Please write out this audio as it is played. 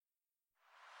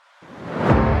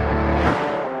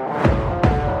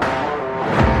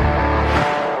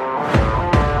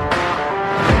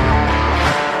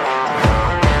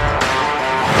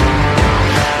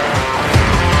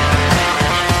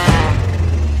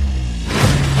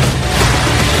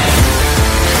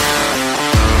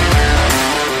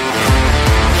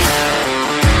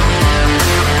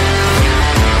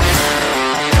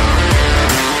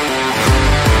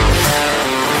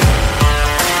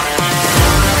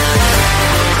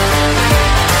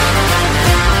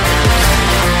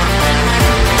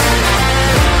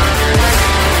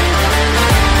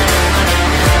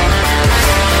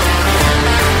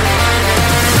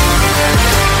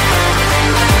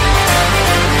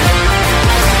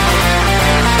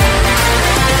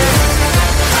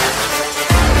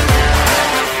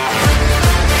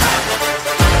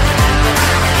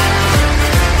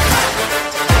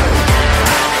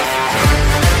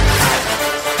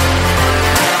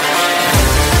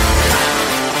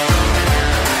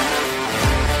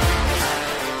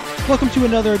Welcome to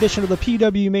another edition of the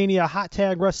PWMania Hot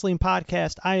Tag Wrestling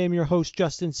Podcast. I am your host,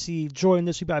 Justin C., joined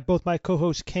this week by both my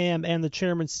co-hosts, Cam and the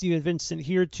chairman, Steven Vincent,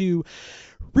 here to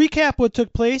recap what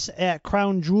took place at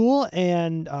Crown Jewel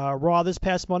and Raw this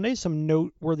past Monday. Some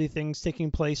noteworthy things taking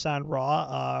place on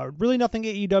Raw. Really nothing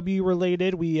AEW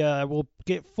related. We will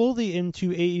get fully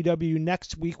into AEW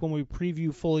next week when we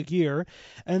preview Full Gear.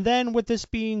 And then with this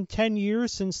being 10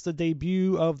 years since the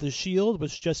debut of The Shield,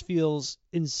 which just feels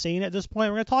insane at this point,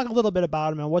 we're going to talk a little bit about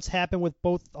them and what's happened with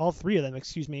all three of them,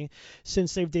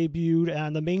 since they've debuted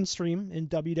on the mainstream in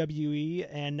WWE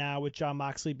and now with Jon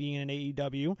Moxley being in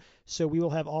AEW. So we will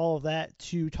have all of that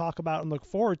to talk about and look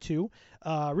forward to.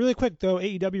 Really quick, though,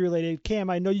 AEW related.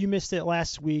 Cam, I know you missed it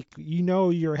last week. You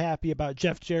know you're happy about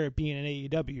Jeff Jarrett being in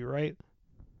AEW, right?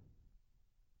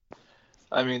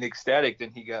 I mean, ecstatic.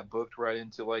 Then he got booked right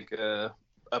into like a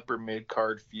upper mid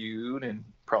card feud, and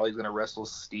probably going to wrestle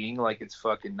Sting like it's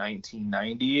fucking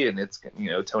 1990, and it's,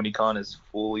 Tony Khan is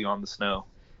fully on the snow.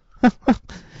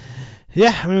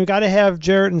 Yeah, I mean, we got to have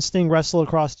Jarrett and Sting wrestle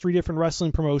across three different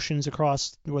wrestling promotions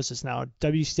across, what's this now?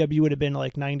 WCW would have been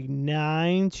like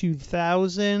 99,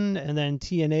 2000, and then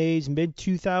TNA's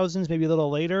mid-2000s, maybe a little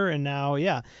later, and now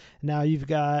you've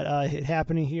got it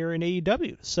happening here in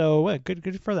AEW. So,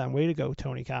 good for them. Way to go,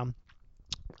 Tony Khan.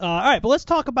 All right, but let's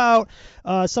talk about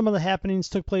some of the happenings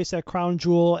took place at Crown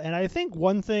Jewel, and I think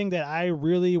one thing that I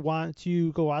really want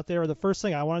to go out there, or the first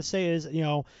thing I want to say is,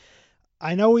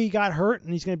 I know he got hurt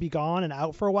and he's going to be gone and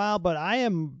out for a while, but I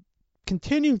am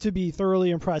continuing to be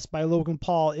thoroughly impressed by Logan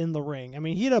Paul in the ring. I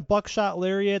mean, he had a buckshot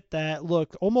lariat that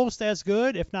looked almost as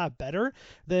good, if not better,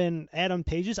 than Adam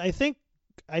Page's. I think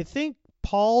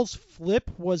Paul's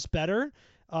flip was better.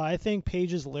 I think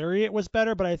Page's lariat was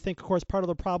better, but I think, of course, part of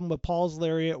the problem with Paul's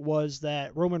lariat was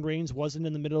that Roman Reigns wasn't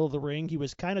in the middle of the ring. He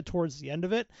was kind of towards the end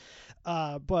of it.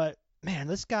 But man,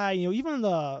 this guy, even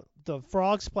the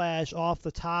frog splash off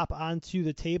the top onto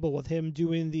the table with him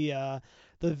doing the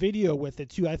video with it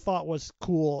too, I thought was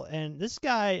cool. And this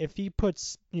guy, if he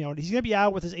puts, he's going to be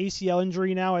out with his ACL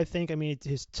injury now, I think. I mean,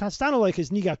 it sounded like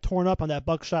his knee got torn up on that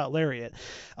buckshot lariat.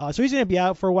 So he's going to be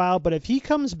out for a while. But if he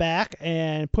comes back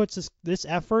and puts this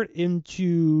effort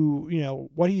into,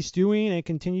 what he's doing and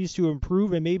continues to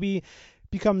improve and maybe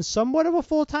becomes somewhat of a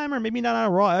full-timer, maybe not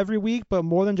on Raw every week, but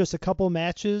more than just a couple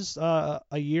matches a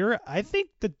year, I think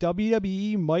the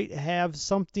WWE might have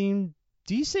something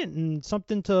decent and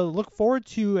something to look forward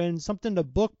to and something to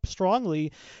book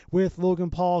strongly with Logan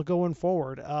Paul going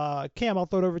forward. Cam, I'll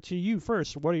throw it over to you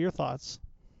first. What are your thoughts?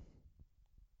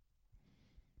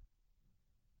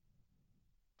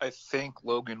 I think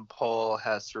Logan Paul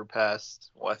has surpassed,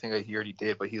 I think he already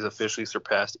did, but he's officially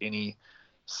surpassed any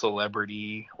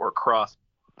celebrity or cross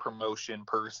promotion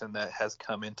person that has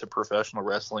come into professional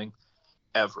wrestling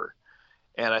ever.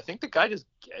 And I think the guy just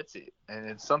gets it. And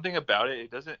it's something about it. It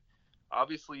doesn't,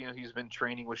 obviously, he's been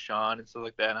training with Sean and stuff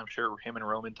like that. And I'm sure him and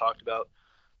Roman talked about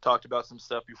some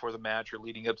stuff before the match or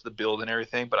leading up to the build and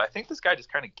everything. But I think this guy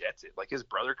just kind of gets it. Like, his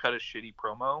brother cut a shitty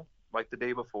promo like the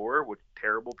day before with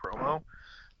terrible promo.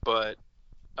 But,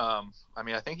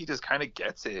 I think he just kind of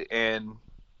gets it. And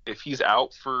if he's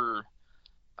out for,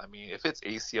 if it's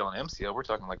ACL and MCL, we're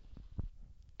talking like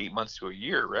 8 months to a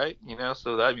year, right?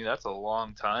 So that's a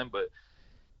long time, but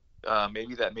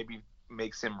maybe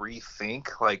makes him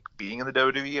rethink like being in the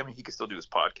WWE. He can still do his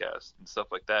podcast and stuff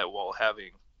like that while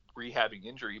rehabbing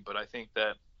injury, but I think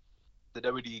that the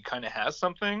WWE kind of has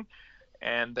something,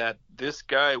 and that this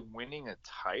guy winning a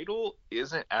title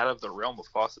isn't out of the realm of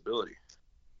possibility.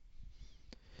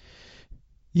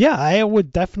 Yeah, I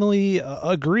would definitely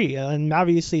agree. And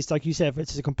obviously, it's like you said, if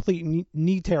it's a complete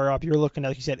knee tear up, you're looking at,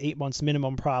 like you said, 8 months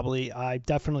minimum probably. I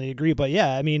definitely agree. But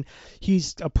yeah,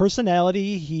 he's a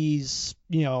personality. He's,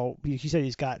 he said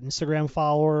he's got Instagram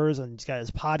followers and he's got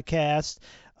his podcast.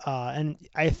 And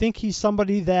I think he's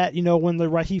somebody that,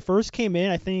 when he first came in,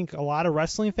 I think a lot of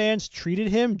wrestling fans treated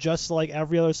him just like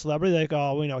every other celebrity. Like,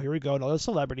 oh, here we go, another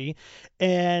celebrity.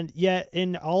 And yet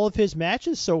in all of his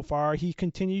matches so far, he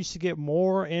continues to get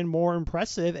more and more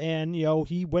impressive. And,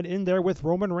 he went in there with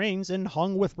Roman Reigns and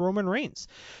hung with Roman Reigns.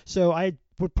 So I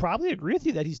would probably agree with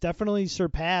you that he's definitely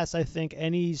surpassed, I think,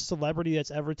 any celebrity that's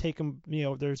ever taken,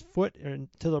 their foot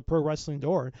into the pro wrestling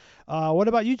door. What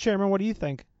about you, Chairman? What do you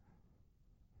think?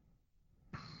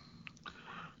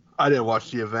 I didn't watch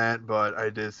the event, but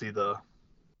I did see the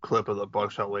clip of the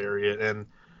buckshot lariat, and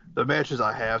the matches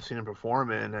I have seen him perform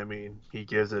in, he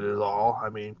gives it his all.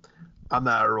 I'm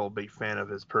not a real big fan of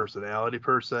his personality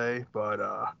per se, but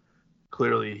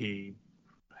clearly he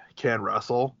can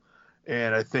wrestle.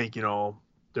 And I think,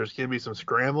 there's going to be some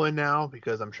scrambling now,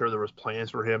 because I'm sure there was plans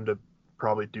for him to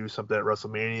probably do something at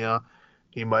WrestleMania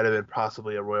He might have been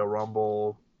possibly a Royal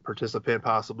Rumble participant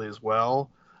possibly as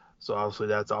well. So obviously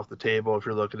that's off the table if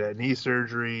you're looking at knee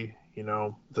surgery.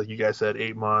 Like you guys said,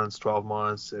 8 months, 12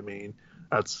 months. I mean,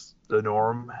 that's the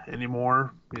norm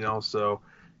anymore. So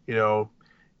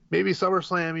maybe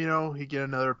SummerSlam. He get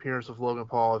another appearance with Logan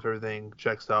Paul if everything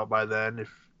checks out by then.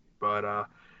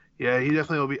 Yeah, he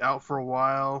definitely will be out for a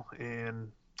while,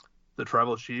 and the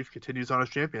Tribal Chief continues on as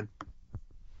champion.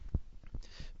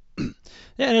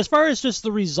 Yeah, and as far as just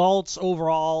the results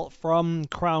overall from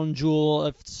Crown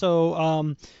Jewel,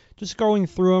 just going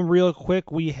through them real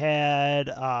quick, we had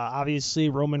obviously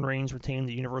Roman Reigns retain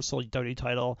the Universal WWE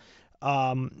title.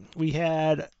 We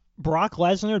had Brock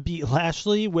Lesnar beat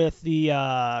Lashley with the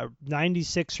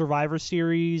 96 Survivor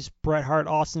Series Bret Hart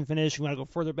Austin finish. You want to go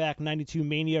further back, 92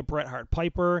 Mania Bret Hart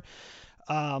Piper.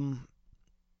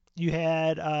 You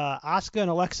had Asuka and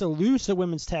Alexa lose the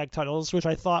women's tag titles, which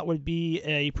I thought would be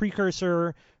a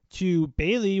precursor to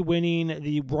Bayley winning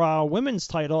the Raw women's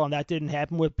title, and that didn't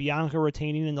happen with Bianca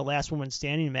retaining in the last woman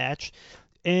standing match.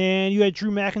 And you had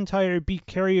Drew McIntyre beat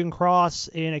Karrion Kross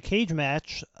in a cage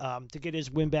match to get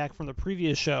his win back from the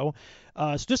previous show.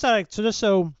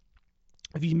 So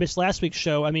if you missed last week's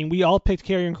show, I mean, we all picked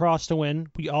Karrion Kross to win.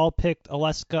 We all picked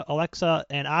Alexa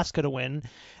and Asuka to win.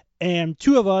 And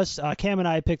two of us, Cam and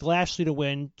I, picked Lashley to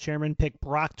win. Chairman picked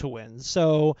Brock to win.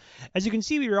 So, as you can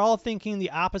see, we were all thinking the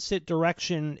opposite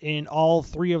direction in all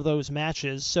three of those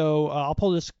matches. So, I'll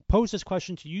pose this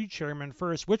question to you, Chairman,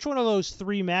 first. Which one of those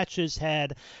three matches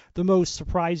had the most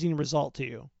surprising result to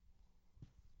you?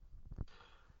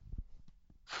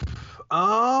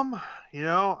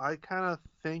 I kind of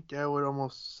think I would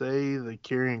almost say the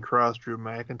Karrion Kross Drew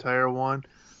McIntyre one.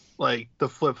 Like the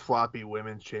flip-floppy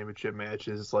women's championship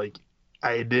matches, like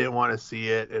I didn't want to see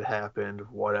it. It happened,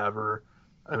 whatever.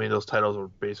 I mean, those titles were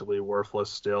basically worthless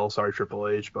still. Sorry, Triple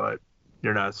H, but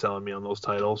you're not selling me on those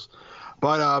titles.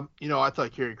 But, I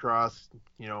thought Karrion Kross,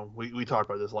 we talked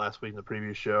about this last week in the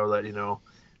previous show that,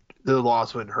 the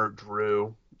loss wouldn't hurt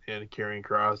Drew, and Karrion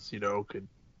Kross, could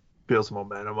build some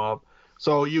momentum up.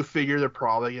 So you figure they're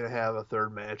probably going to have a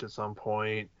third match at some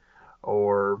point,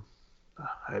 or...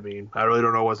 I mean, I really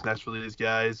don't know what's next for these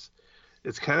guys.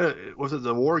 It's kind of, was it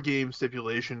the War Game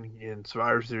stipulation in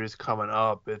Survivor Series coming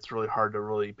up? It's really hard to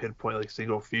really pinpoint like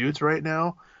single feuds right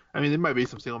now. I mean, there might be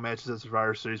some single matches in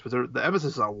Survivor Series, but the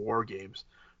emphasis is on War Games.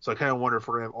 So I kind of wonder if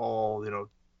we're going to have all,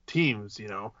 teams,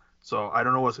 So I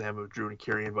don't know what's going to happen with Drew and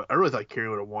Karrion, but I really thought Karrion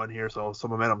would have won here, so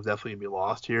some momentum is definitely going to be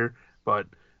lost here. But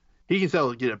he can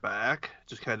still get it back. It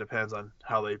just kind of depends on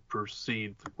how they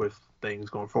proceed with things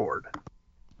going forward.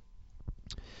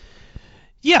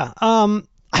 Yeah, I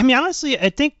mean, honestly,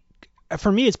 I think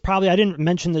for me, it's probably, I didn't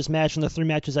mention this match in the three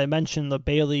matches I mentioned, the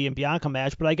Bayley and Bianca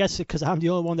match, but I guess because I'm the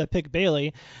only one that picked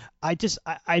Bayley,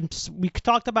 we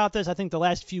talked about this, I think, the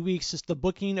last few weeks. Just the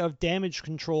booking of Damage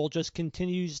Control just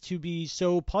continues to be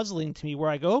so puzzling to me, where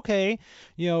I go, okay,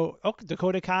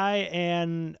 Dakota Kai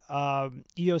and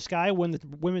Io Sky win the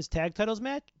women's tag titles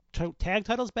back, all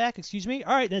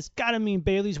right, that's got to mean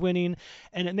Bayley's winning,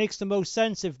 and it makes the most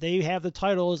sense if they have the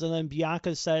titles, and then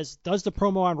Bianca does the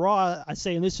promo on Raw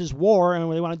saying this is war,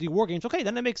 and they want to do War Games, okay,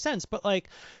 then it makes sense. But like,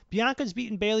 Bianca's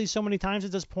beaten Bayley so many times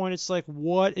at this point, it's like,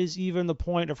 what is even the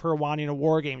point of her wanting a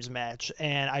War Games match?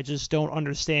 And I just don't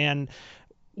understand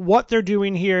what they're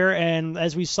doing here. And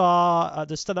as we saw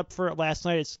the setup for it last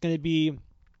night, it's going to be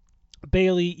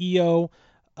Bayley, Io,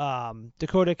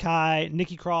 Dakota Kai,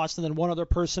 Nikki Cross, and then one other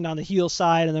person on the heel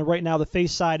side. And then right now the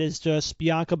face side is just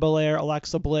Bianca Belair,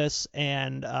 Alexa Bliss,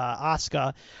 and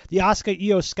Asuka. The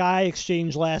Asuka Io Sky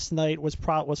exchange last night was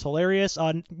hilarious.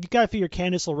 You gotta figure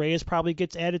Candice LeRae probably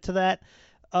gets added to that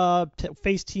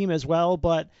face team as well.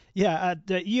 But yeah,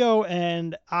 the Io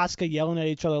and Asuka yelling at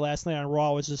each other last night on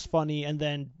Raw was just funny. And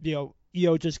then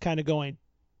Io just kind of going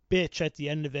bitch at the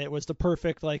end of it was the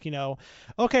perfect,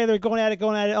 okay, they're going at it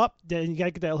up. Then you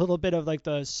gotta get that little bit of like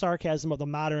the sarcasm of the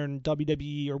modern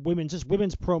WWE or women's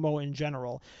promo in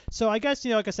general. So I guess,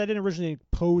 like I said, I didn't originally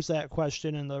pose that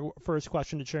question in the first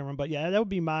question to Chairman, but yeah, that would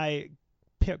be my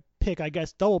pick, I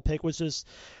guess. Double pick was just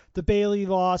the Bayley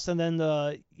loss and then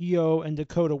the Io and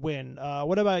Dakota win.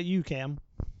 What about you, Cam?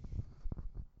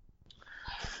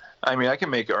 I mean, I can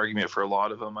make an argument for a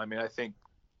lot of them. I mean, I think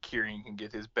Karrion can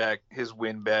get his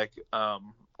win back,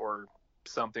 or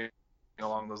something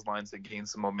along those lines that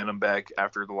gains some momentum back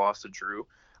after the loss to Drew.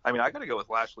 I mean, I got to go with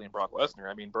Lashley and Brock Lesnar.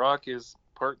 I mean, Brock is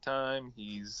part-time.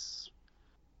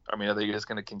 Are they just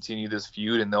going to continue this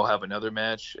feud and they'll have another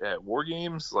match at War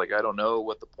Games? Like, I don't know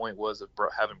what the point was of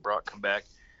having Brock come back.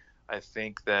 I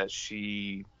think that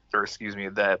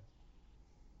that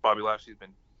Bobby Lashley's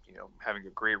been, having a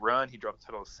great run. He dropped the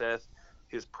title to Seth.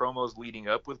 his promos leading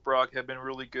up with Brock have been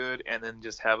really good, and then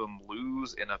just have him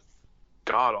lose in a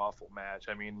god-awful match.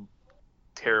 I mean,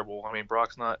 terrible. I mean,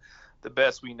 Brock's not the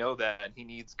best. We know that. And he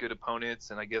needs good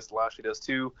opponents, and I guess Lashley does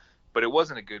too. But it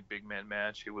wasn't a good big man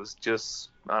match. It was just,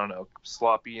 I don't know,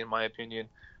 sloppy in my opinion.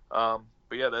 But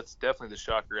yeah, that's definitely the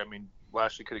shocker. I mean,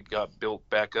 Lashley could have got built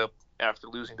back up after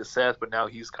losing to Seth, but now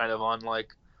he's kind of on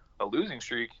like a losing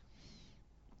streak.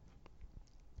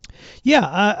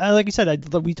 Yeah, like I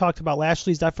said, we talked about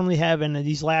Lashley's definitely having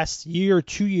these last year or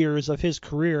 2 years of his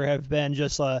career have been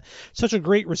just such a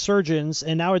great resurgence,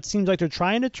 and now it seems like they're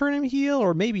trying to turn him heel,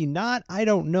 or maybe not. I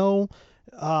don't know.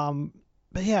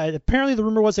 But yeah, apparently the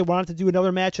rumor was they wanted to do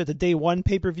another match at the Day 1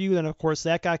 pay-per-view, then of course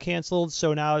that got canceled.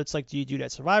 So now it's like, do you do it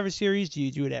at Survivor Series? Do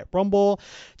you do it at Rumble?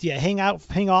 Do you hang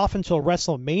off until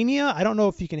WrestleMania? I don't know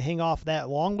if you can hang off that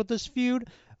long with this feud.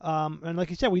 And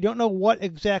like you said, we don't know what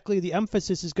exactly the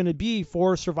emphasis is going to be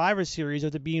for Survivor Series,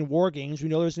 with it being War Games. We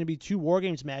know there's going to be 2 War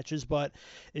Games matches, but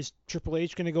is Triple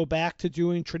H going to go back to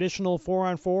doing traditional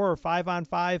 4-on-4 or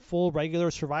 5-on-5 full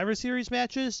regular Survivor Series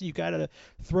matches? You got to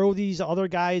throw these other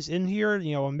guys in here,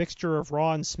 a mixture of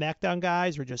Raw and SmackDown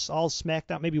guys, or just all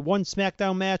SmackDown, maybe one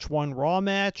SmackDown match, one Raw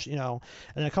match, and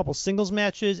a couple singles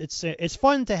matches. It's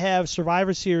fun to have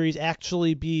Survivor Series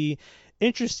actually be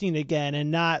interesting again,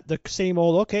 and not the same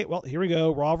old, okay, well, here we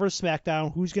go, Raw versus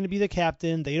SmackDown, who's going to be the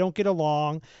captain, they don't get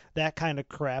along, that kind of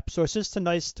crap. So it's just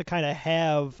nice to kind of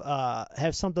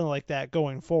have something like that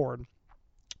going forward.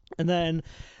 And then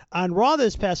on Raw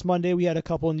this past Monday, we had a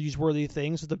couple of newsworthy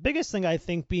things, with the biggest thing I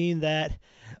think being that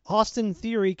Austin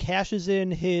Theory cashes in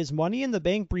his Money in the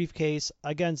Bank briefcase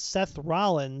against Seth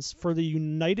Rollins for the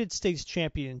United States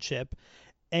Championship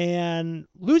and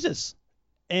loses.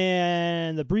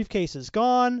 And the briefcase is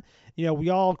gone. We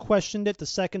all questioned it the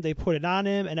second they put it on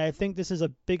him, and I think this is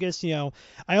the biggest, I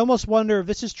almost wonder if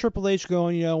this is Triple H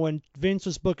going, when Vince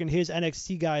was booking his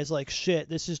NXT guys like shit,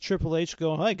 this is Triple H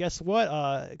going, hey, guess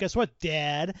what,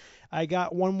 Dad? I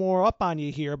got one more up on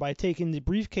you here by taking the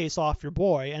briefcase off your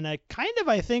boy. And I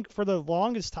think for the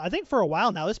longest time, I think for a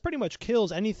while now, this pretty much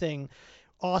kills anything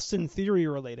Austin Theory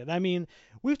related. I mean,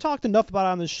 we've talked enough about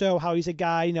on the show how he's a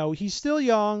guy, he's still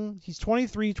young, he's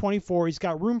 23, 24, he's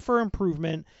got room for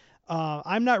improvement.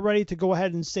 I'm not ready to go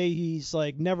ahead and say he's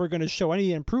like never going to show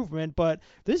any improvement, but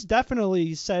this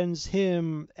definitely sends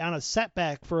him on a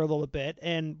setback for a little bit.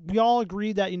 And we all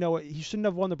agreed that, he shouldn't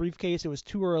have won the briefcase. It was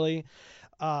too early.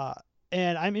 And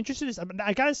I'm interested,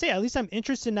 I got to say, at least I'm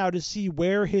interested now to see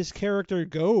where his character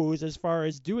goes as far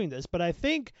as doing this. But I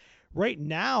think right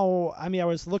now, I mean, I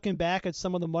was looking back at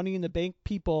some of the Money in the Bank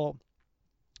people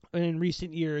in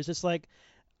recent years. It's like,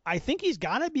 I think he's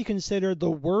got to be considered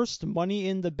the worst Money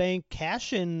in the Bank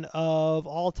cash-in of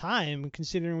all time,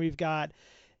 considering we've got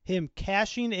him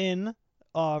cashing in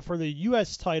for the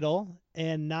U.S. title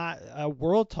and not a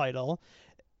world title.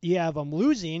 You have him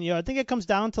losing. I think it comes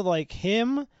down to like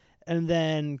him and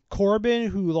then Corbin,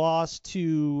 who lost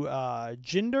to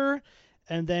Jinder.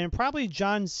 And then probably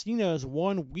John Cena's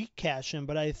 1 week cash-in.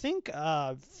 But I think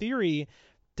Theory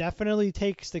definitely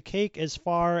takes the cake as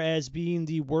far as being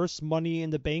the worst Money in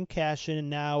the Bank cash-in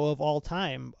now of all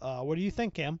time. What do you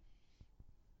think, Cam?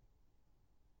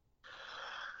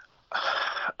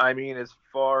 I mean, as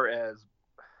far as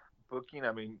booking,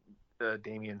 I mean,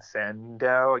 Damian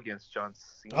Sandow against John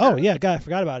Cena. Oh, yeah, God, I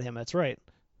forgot about him. That's right.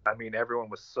 I mean,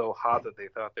 everyone was so hot that they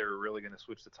thought they were really going to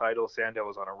switch the title. Sandow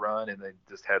was on a run, and they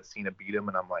just had Cena beat him,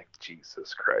 and I'm like,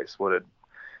 Jesus Christ, what a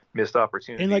missed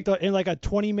opportunity. In like a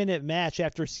 20-minute match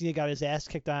after Cena got his ass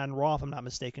kicked on Raw, if I'm not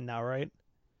mistaken now, right?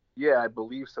 Yeah, I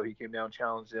believe so. He came down,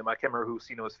 challenged him. I can't remember who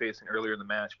Cena was facing earlier in the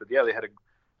match, but yeah, they had a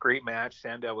great match.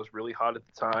 Sandow was really hot at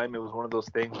the time. It was one of those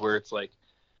things where it's like,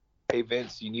 hey,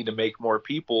 Vince, you need to make more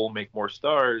people, make more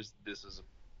stars. This is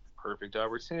a perfect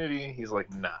opportunity. He's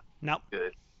like, nah, nope.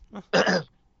 Good.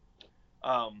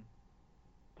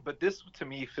 But this to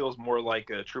me feels more like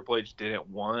a Triple H didn't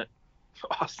want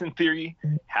Austin Theory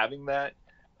having that,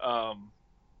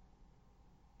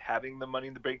 having the Money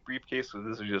in the Bank briefcase. So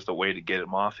this is just a way to get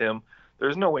him off him.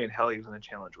 There's no way in hell he was going to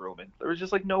challenge Roman. There was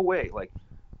just like no way. Like,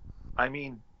 I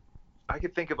mean, I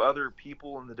could think of other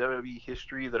people in the WWE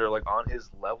history that are like on his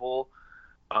level.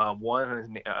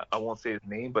 One, I won't say his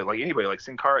name, but like anybody, like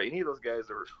Sin Cara, any of those guys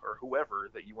or whoever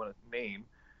that you want to name.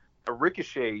 A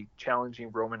Ricochet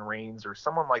challenging Roman Reigns or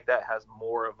someone like that has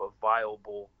more of a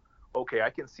viable, okay,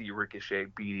 I can see Ricochet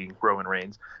beating Roman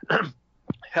Reigns.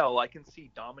 Hell, I can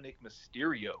see Dominic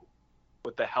Mysterio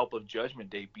with the help of Judgment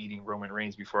Day beating Roman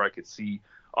Reigns before I could see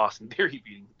Austin Theory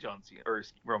beating John Cena or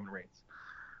Roman Reigns.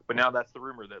 But now that's the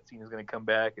rumor that Cena's going to come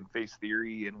back and face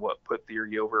Theory and put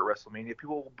Theory over at WrestleMania.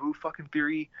 People will boo fucking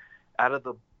Theory out of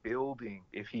the building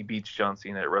if he beats John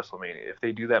Cena at WrestleMania. If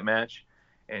they do that match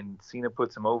and Cena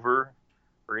puts him over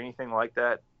or anything like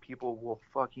that, people will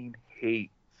fucking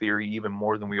hate Theory even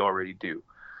more than we already do.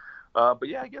 But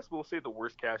yeah, I guess we'll say the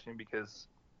worst cash in because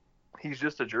he's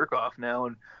just a jerk off now,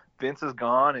 and Vince is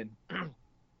gone, and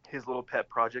his little pet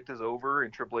project is over,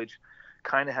 and Triple H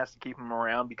kind of has to keep him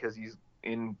around because he's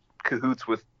in cahoots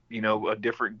with, a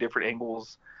different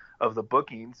angles of the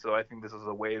booking. So I think this is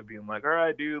a way of being like, all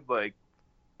right, dude, like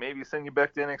maybe send you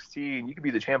back to NXT and you could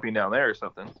be the champion down there or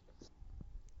something.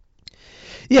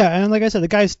 Yeah, and like I said, the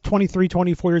guy's 23,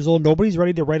 24 years old. Nobody's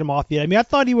ready to write him off yet. I mean, I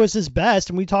thought he was his best,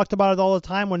 and we talked about it all the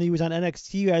time when he was on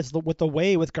NXT with The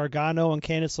Way with Gargano and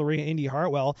Candice LeRae and Indy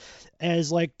Hartwell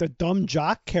as like the dumb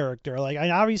jock character. Like,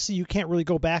 and obviously you can't really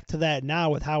go back to that now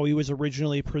with how he was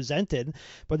originally presented,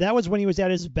 but that was when he was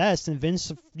at his best. And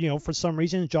Vince, for some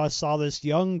reason, just saw this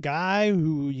young guy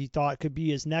who he thought could be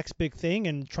his next big thing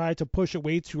and tried to push it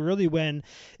way too early when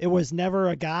it was never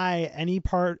a guy any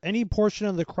portion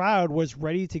of the crowd was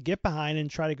ready to get behind and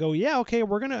try to go, yeah, okay,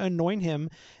 we're gonna anoint him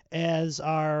as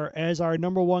our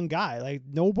number one guy. Like,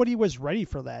 nobody was ready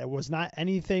for that. It was not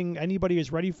anything anybody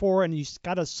was ready for, and you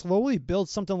got to slowly build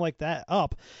something like that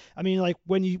up. I mean, like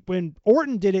when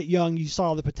Orton did it young, you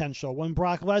saw the potential. When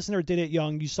Brock Lesnar did it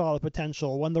young, you saw the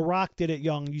potential. When The Rock did it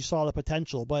young, you saw the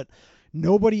potential. But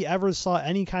nobody ever saw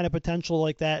any kind of potential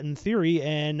like that in Theory,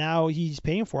 and now he's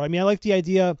paying for it. I mean, I like the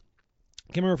idea.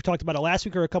 I can't remember if we talked about it last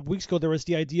week or a couple weeks ago. There was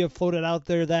the idea floated out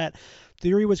there that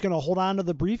Theory was going to hold on to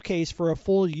the briefcase for a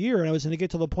full year, and it was going to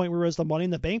get to the point where it was the Money in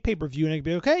the Bank pay-per-view, and it'd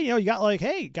be okay, you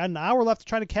got an hour left to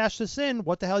try to cash this in.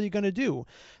 What the hell are you going to do?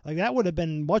 Like, that would have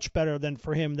been much better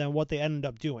for him than what they ended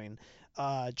up doing.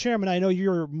 Chairman, I know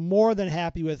you're more than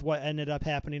happy with what ended up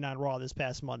happening on Raw this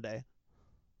past Monday.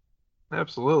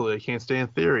 Absolutely. I can't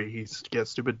stand Theory. He's got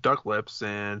stupid duck lips,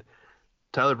 and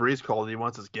Tyler Breeze called he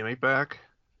wants his gimmick back.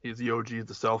 He's the OG of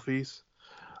the selfies.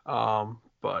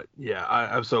 But yeah,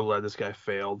 I'm so glad this guy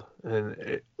failed.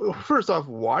 And first off,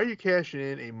 why are you cashing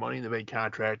in a Money in the Bank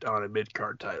contract on a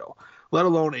mid-card title, let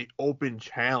alone a open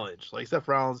challenge? Like, Seth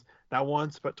Rollins, not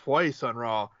once but twice on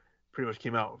Raw, pretty much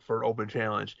came out for an open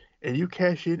challenge, and you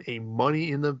cash in a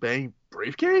Money in the Bank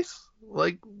briefcase?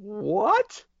 Like,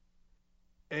 what?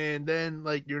 And then,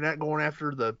 like, you're not going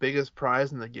after the biggest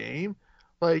prize in the game?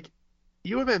 Like,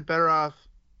 you would have been better off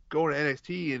going to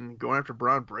NXT and going after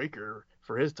Braun Breaker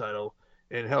for his title.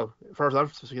 And hell, as far as I'm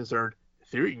concerned,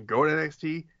 Theory can go to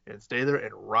NXT and stay there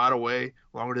and rot away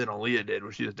longer than Aaliyah did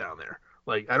when she was down there.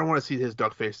 Like, I don't want to see his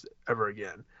duck face ever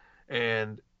again.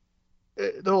 And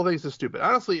the whole thing's just stupid.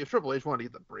 Honestly, if Triple H wanted to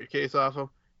get the briefcase off him,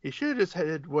 he should have just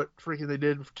had what freaking they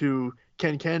did to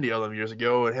Ken Candy all them years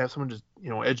ago and have someone just,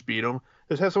 edge beat him.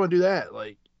 Just have someone do that.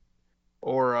 Like,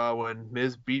 or when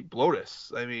Miz beat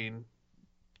Blotus. I mean,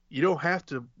 you don't have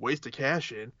to waste a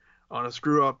cash in on a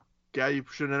screw up guy you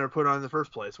should have never put on in the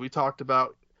first place. We talked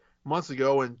about months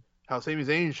ago and how Sami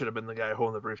Zayn should have been the guy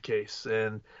holding the briefcase,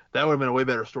 and that would have been a way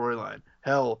better storyline.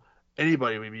 Hell,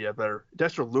 anybody would be a better.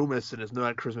 Dexter Lumis and his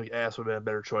non-charismatic ass would have been a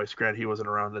better choice. Granted, he wasn't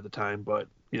around at the time, but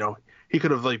he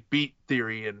could have like beat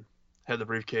Theory and had the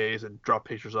briefcase and dropped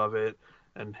pictures of it,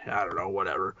 and I don't know,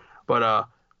 whatever. But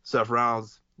Seth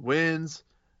Rollins wins.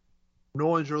 No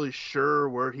one's really sure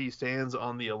where he stands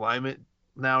on the alignment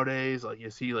nowadays. Like,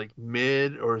 is he like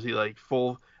mid or is he like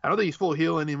full? I don't think he's full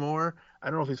heel anymore. I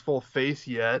don't know if he's full face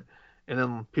yet. And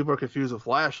then people are confused with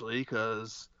Lashley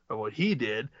because of what he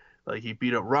did. Like, he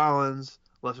beat up Rollins,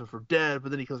 left him for dead, but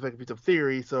then he comes back and beats up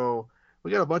Theory. So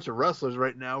we got a bunch of wrestlers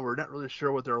right now. We're not really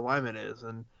sure what their alignment is.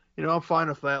 And, I'm fine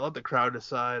with that. Let the crowd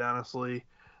decide, honestly.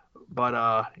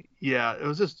 But, yeah, it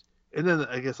was just. And then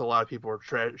I guess a lot of people were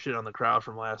shit on the crowd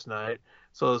from last night.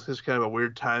 So it's just kind of a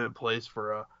weird time and place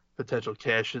for a potential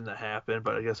cash-in to happen.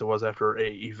 But I guess it was after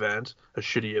a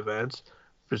shitty event,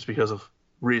 just because of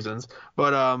reasons.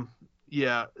 But,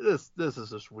 yeah, this is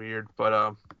just weird.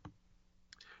 But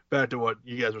back to what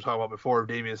you guys were talking about before,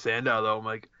 Damian Sandow, though. I'm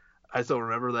like, I still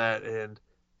remember that. And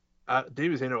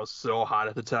Damian Sandow was so hot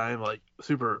at the time, like,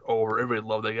 super over. Everybody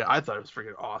loved that guy. I thought it was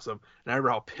freaking awesome. And I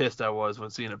remember how pissed I was when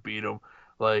Cena beat him.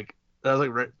 Like, that was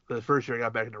like the first year I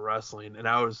got back into wrestling, and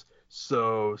I was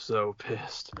so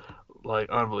pissed, like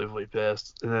unbelievably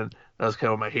pissed. And then that was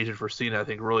kind of when my hatred for Cena, I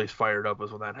think, really fired up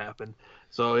was when that happened.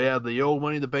 So yeah, the old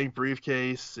Money in the Bank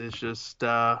briefcase is just they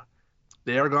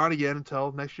are gone again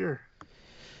until next year.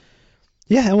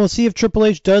 Yeah, and we'll see if Triple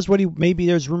H does what maybe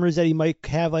there's rumors that he might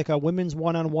have like a women's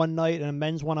one-on-one night and a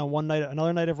men's one-on-one night,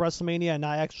 another night of WrestleMania, and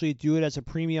not actually do it as a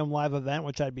premium live event,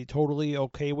 which I'd be totally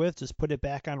okay with. Just put it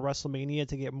back on WrestleMania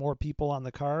to get more people on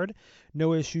the card.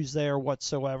 No issues there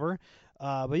whatsoever.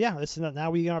 But yeah, listen,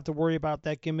 now we don't have to worry about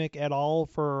that gimmick at all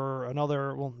for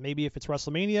another, well, maybe if it's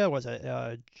WrestleMania, was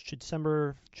it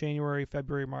December, January,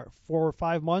 February, March, 4 or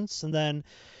 5 months, and then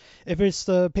if it's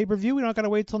the pay-per-view, we don't got to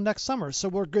wait till next summer, so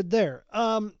we're good there.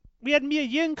 We had Mia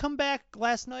Yim come back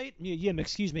last night, Mia Yim,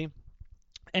 excuse me,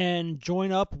 and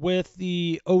join up with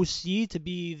the OC to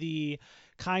be the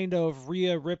kind of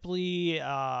Rhea Ripley,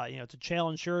 to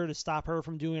challenge her, to stop her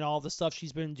from doing all the stuff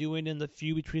she's been doing in the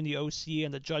feud between the OC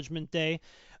and the Judgment Day.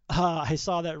 I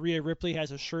saw that Rhea Ripley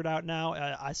has a shirt out now.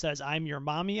 It says "I'm your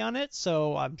mommy" on it,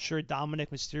 so I'm sure Dominic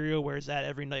Mysterio wears that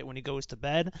every night when he goes to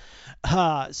bed.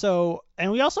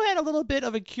 And we also had a little bit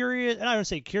of a curious, and I don't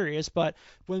say curious, but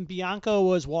when Bianca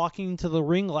was walking to the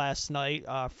ring last night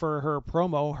for her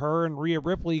promo, her and Rhea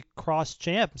Ripley cross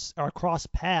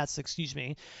paths, excuse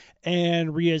me,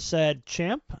 and Rhea said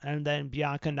 "champ," and then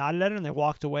Bianca nodded at her and they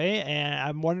walked away. And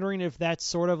I'm wondering if that's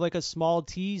sort of like a small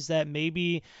tease that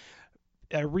maybe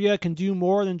Rhea can do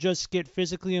more than just get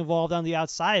physically involved on the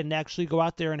outside and actually go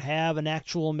out there and have an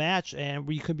actual match. And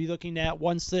we could be looking at,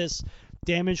 once this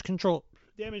damage control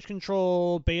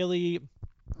Bailey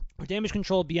or damage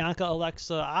control Bianca,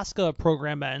 Alexa, Asuka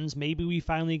program ends, maybe we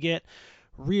finally get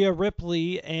Rhea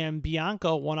Ripley and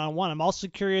Bianca one-on-one. I'm also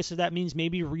curious if that means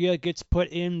maybe Rhea gets put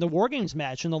in the War Games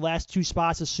match in the last two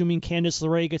spots, assuming Candice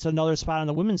LeRae gets another spot on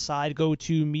the women's side, go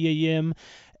to Mia Yim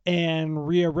and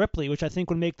Rhea Ripley, which I think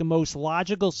would make the most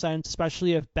logical sense,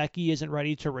 especially if Becky isn't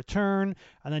ready to return.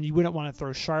 And then you wouldn't want to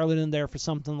throw Charlotte in there for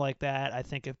something like that. I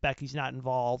think if Becky's not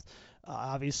involved,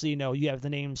 obviously, you have the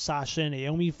name Sasha and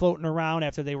Naomi floating around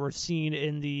after they were seen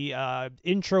in the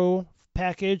intro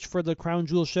package for the Crown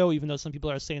Jewel show, even though some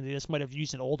people are saying they just might have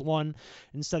used an old one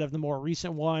instead of the more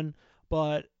recent one.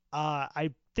 But I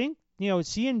think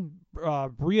seeing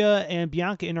Rhea and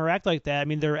Bianca interact like that, I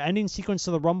mean, their ending sequence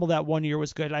to the Rumble that one year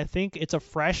was good. I think it's a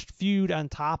fresh feud on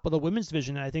top of the women's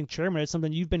division, and I think, Chairman, it's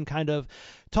something you've been kind of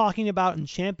talking about and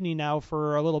championing now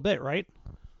for a little bit, right?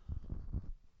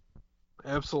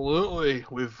 Absolutely.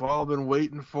 We've all been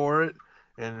waiting for it,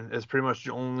 and it's pretty much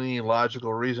the only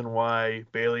logical reason why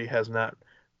Bayley has not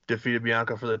defeated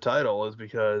Bianca for the title is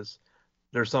because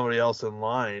there's somebody else in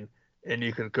line. And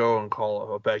you could go and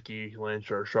call a Becky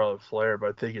Lynch or Charlotte Flair, but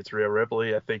I think it's Rhea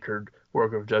Ripley. I think her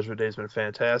work of Judgment Day has been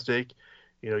fantastic.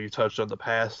 You touched on the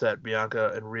past that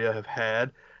Bianca and Rhea have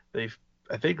had. I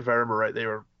think if I remember right, they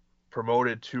were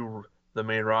promoted to the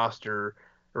main roster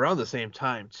around the same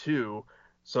time too.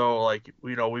 So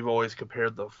we've always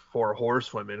compared the four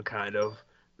horsewomen kind of.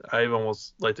 I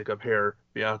almost like to compare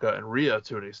Bianca and Rhea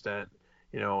to an extent,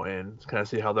 and kind of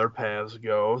see how their paths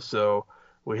go. So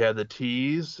we had the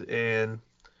tease, and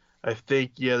I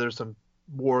think, there's some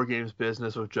War Games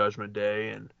business with Judgment Day,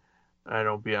 and I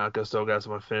know Bianca still got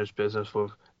some unfinished business with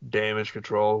Damage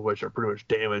Control, which are pretty much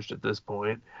damaged at this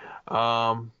point.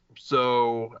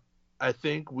 So I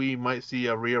think we might see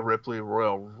a Rhea Ripley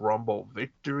Royal Rumble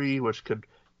victory, which could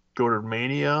go to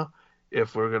Mania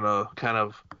if we're going to kind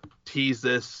of tease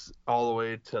this all the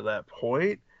way to that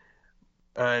point.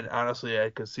 And honestly, I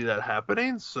could see that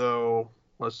happening, so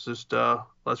let's just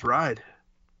let's ride.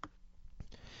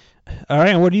 All right,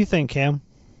 and what do you think, Cam?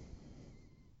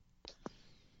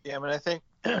 Yeah, I mean, I think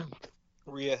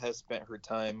Rhea has spent her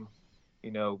time,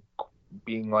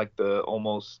 being like the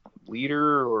almost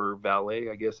leader or valet,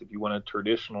 I guess, if you want a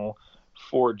traditional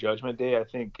for Judgment Day. I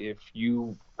think I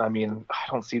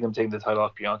don't see them taking the title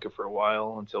off Bianca for a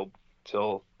while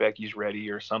until Becky's ready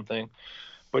or something.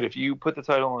 But if you put the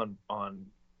title on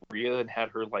Rhea and had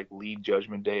her lead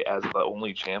Judgment Day as the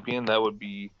only champion, that would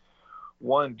be,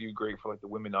 one, do great for the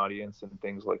women audience and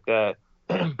things like that,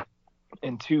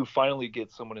 and two, finally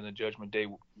get someone in the Judgment Day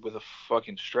with a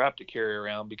fucking strap to carry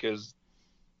around, because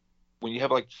when you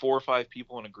have 4 or 5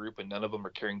 people in a group and none of them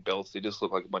are carrying belts, they just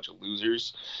look like a bunch of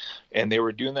losers. And they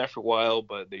were doing that for a while,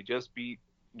 but they just beat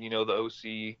the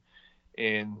OC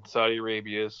in Saudi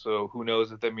Arabia, so who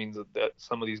knows if that means that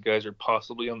some of these guys are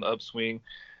possibly on the upswing.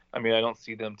 I mean, I don't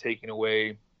see them taking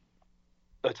away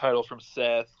a title from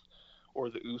Seth or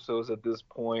the Usos at this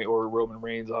point, or Roman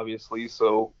Reigns, obviously.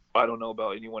 So I don't know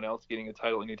about anyone else getting a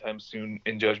title anytime soon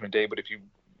in Judgment Day. But if you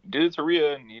did it to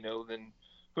Rhea, and then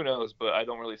who knows? But I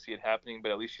don't really see it happening.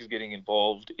 But at least she's getting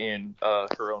involved in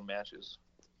her own matches.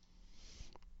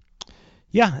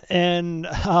 Yeah, and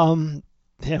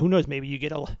Yeah, who knows? Maybe you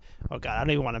get a. Oh God, I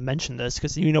don't even want to mention this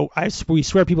because we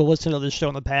swear people listen to this show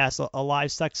in the past. A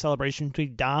live sex celebration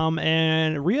between Dom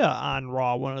and Rhea on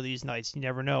Raw one of these nights. You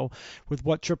never know with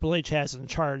what Triple H has in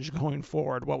charge going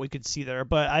forward, what we could see there.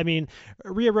 But I mean,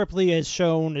 Rhea Ripley has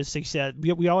shown, as they said,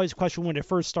 we always question when it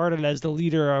first started as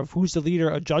who's the leader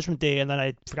of Judgment Day, and then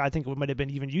I forgot. I think it might have been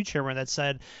even you, Chairman, that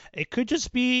said it could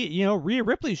just be Rhea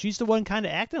Ripley. She's the one kind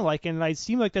of acting like, and I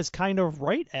seem like that's kind of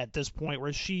right at this point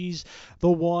where she's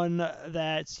the one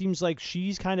that seems like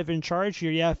she's kind of in charge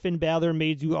here. Yeah, Finn Balor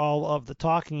may do all of the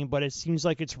talking, but it seems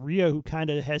like it's Rhea who kind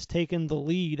of has taken the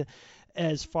lead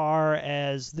as far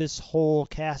as this whole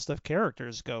cast of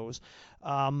characters goes.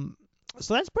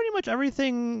 So that's pretty much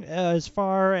everything as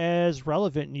far as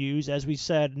relevant news. As we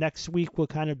said, next week we'll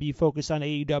kind of be focused on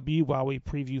AEW while we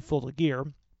preview Full Gear.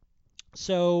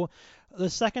 So the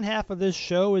second half of this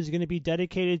show is going to be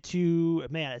dedicated to,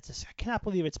 I cannot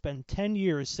believe it's been 10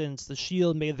 years since The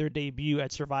Shield made their debut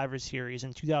at Survivor Series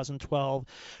in 2012,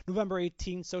 November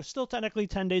 18th. So still technically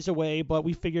 10 days away, but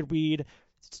we figured we'd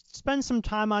spend some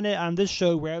time on it on this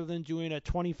show rather than doing a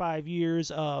 25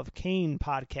 years of Kane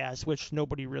podcast, which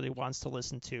nobody really wants to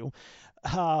listen to.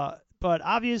 But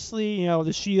obviously,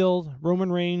 The Shield,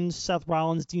 Roman Reigns, Seth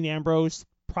Rollins, Dean Ambrose,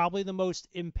 probably the most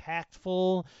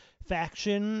impactful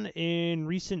faction in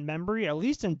recent memory, at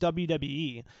least in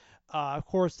WWE. Of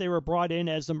course, they were brought in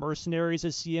as the mercenaries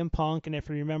of CM Punk, and if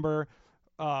you remember,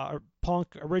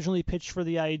 Punk originally pitched for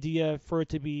the idea for it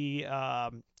to be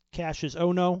Cassius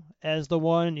Ohno as the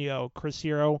one, Chris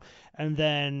Hero,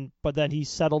 but then he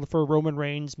settled for Roman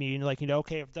Reigns, meaning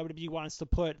okay, if WWE wants to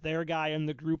put their guy in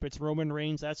the group, it's Roman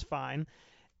Reigns, that's fine.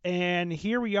 And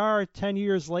here we are 10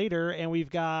 years later, and we've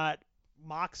got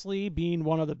Moxley being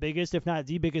one of the biggest, if not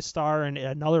the biggest star in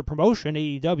another promotion,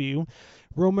 AEW.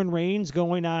 Roman Reigns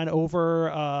going on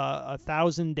over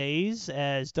 1,000 days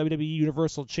as WWE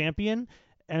Universal Champion.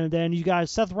 And then you got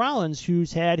Seth Rollins,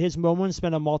 who's had his moments,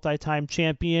 been a multi-time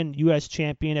champion, U.S.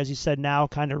 champion, as you said, now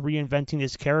kind of reinventing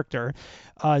his character.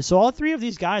 So all three of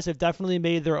these guys have definitely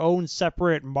made their own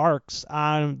separate marks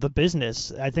on the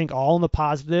business. I think all in the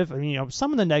positive,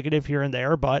 some in the negative here and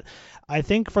there, but I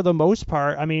think for the most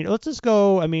part, let's just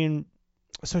go,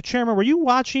 so Chairman, were you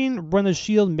watching when The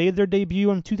Shield made their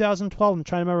debut in 2012? I'm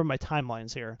trying to remember my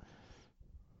timelines here.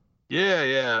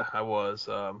 Yeah, I was.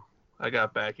 I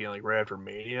got back in right after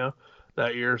Mania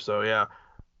that year, so yeah,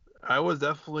 I was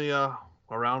definitely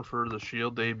around for the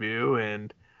Shield debut,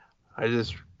 and I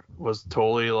just was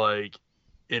totally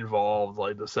involved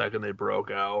the second they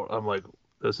broke out. I'm like,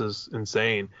 this is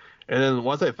insane. And then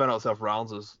once I found out Seth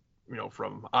Rollins is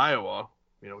from Iowa,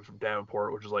 from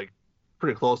Davenport, which is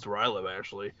pretty close to where I live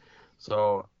actually,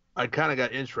 so I kind of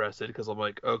got interested because I'm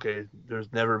like, okay,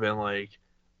 there's never been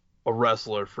a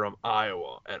wrestler from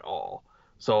Iowa at all.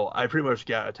 So I pretty much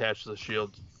got attached to the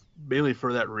Shield mainly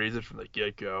for that reason from the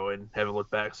get-go and haven't looked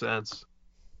back since.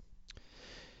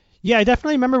 Yeah, I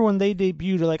definitely remember when they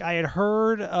debuted. I had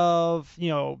heard of,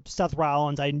 Seth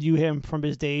Rollins. I knew him from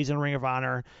his days in Ring of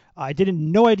Honor. I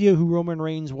no idea who Roman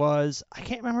Reigns was. I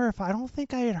can't remember I don't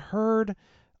think I had heard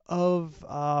of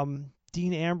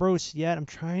Dean Ambrose yet. I'm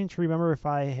trying to remember if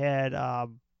I had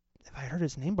heard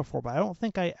his name before, but I don't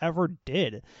think I ever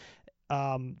did.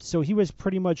 So he was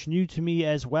pretty much new to me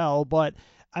as well. But,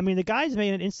 the guys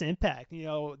made an instant impact.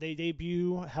 They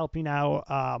debut helping out,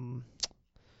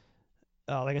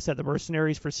 like I said, the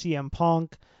mercenaries for CM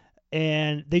Punk.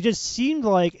 And they just seemed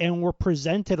and were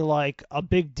presented like a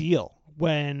big deal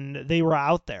when they were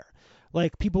out there.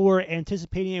 People were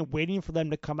anticipating and waiting for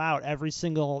them to come out every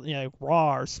single,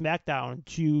 Raw or SmackDown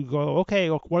to go, okay,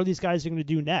 what are these guys going to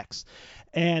do next?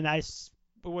 And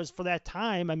was for that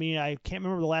time, I can't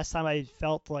remember the last time I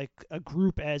felt like a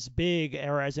group as big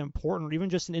or as important, or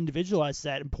even just an individual as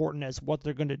that important as what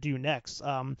they're going to do next.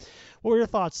 What were your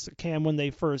thoughts, Cam, when they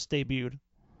first debuted?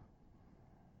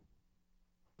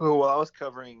 Oh, well, I was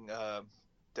covering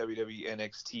WWE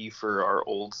NXT for our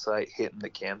old site, Hitting the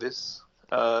Canvas.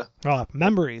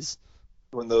 Memories.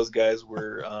 When those guys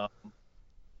were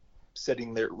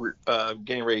getting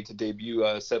ready to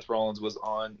debut, Seth Rollins was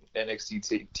on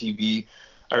NXT TV.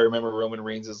 I remember Roman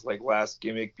Reigns' last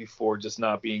gimmick before just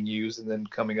not being used, and then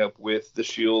coming up with the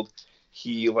Shield,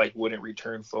 he wouldn't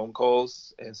return phone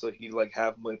calls, and so he'd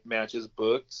have matches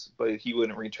booked, but he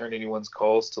wouldn't return anyone's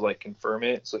calls to confirm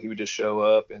it. So he would just show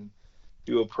up and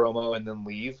do a promo and then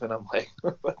leave, and I'm like,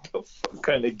 what the fuck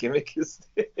kind of gimmick is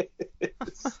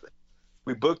this?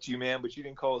 We booked you, man, but you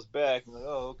didn't call us back. I'm like,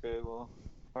 oh, okay, well,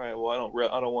 all right, well, I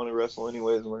don't want to wrestle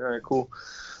anyways. I'm like, all right, cool.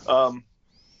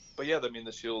 But yeah,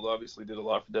 the Shield obviously did a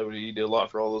lot for WWE, did a lot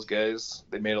for all those guys.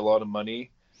 They made a lot of money.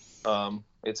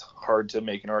 It's hard to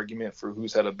make an argument for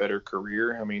who's had a better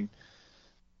career. I mean,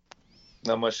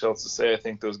 not much else to say. I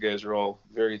think those guys are all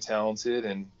very talented,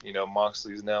 and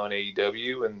Moxley's now in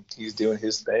AEW and he's doing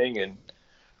his thing, and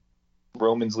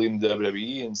Roman's leading the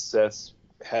WWE, and Seth's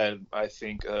had, I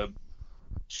think, a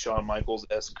Shawn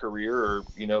Michaels-esque career, or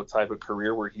type of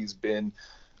career where he's been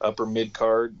upper mid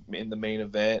card in the main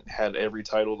event, had every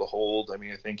title to hold. I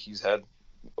mean, I think he's had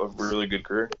a really good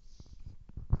career.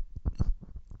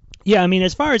 Yeah, I mean,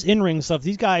 as far as in-ring stuff,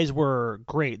 these guys were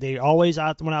great. They always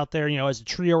went out there, as a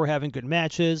trio, were having good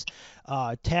matches.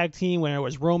 Tag team, when it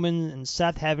was Roman and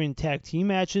Seth having tag team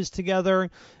matches together.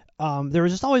 There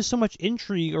was just always so much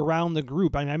intrigue around the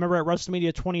group. I mean, I remember at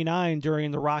WrestleMania 29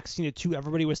 during the Rock Cena 2,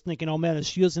 everybody was thinking, oh man, the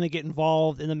Shield's going to get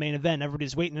involved in the main event.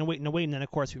 Everybody's waiting and waiting and waiting. And then, of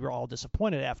course, we were all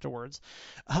disappointed afterwards.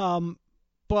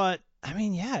 But I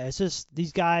mean, yeah, it's just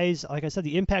these guys, like I said,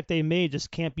 the impact they made just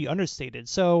can't be understated.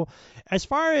 So as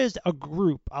far as a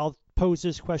group, I'll pose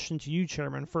this question to you,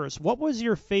 Chairman, first. What was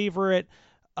your favorite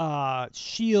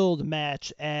Shield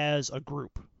match as a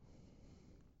group?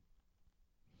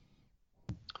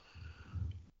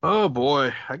 Oh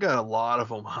boy, I got a lot of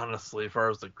them, honestly, as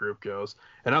far as the group goes.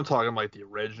 And I'm talking like the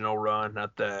original run,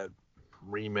 not that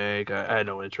remake. I had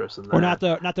no interest in that. Or not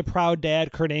the proud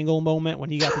dad Kurt Angle moment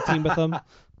when he got the team with him.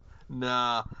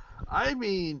 Nah, I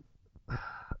mean,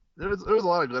 there was a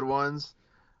lot of good ones.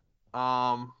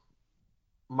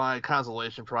 My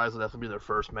consolation prize would definitely be their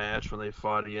first match when they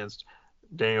fought against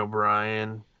Daniel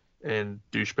Bryan and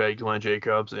douchebag Glenn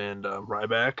Jacobs and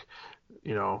Ryback.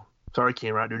 Sorry,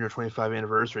 Cam, we're not doing your 25th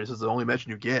anniversary. This is the only match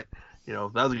you get.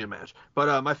 That was a good match.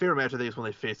 But my favorite match, I think, is when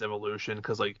they faced Evolution,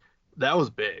 because that was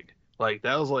big.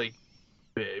 That was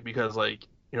big because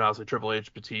obviously Triple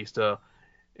H, Batista,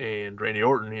 and Randy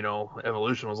Orton.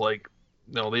 Evolution was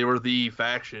they were the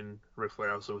faction. Ric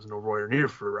Flair obviously was nowhere near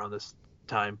for around this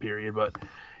time period, but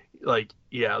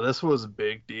yeah, this was a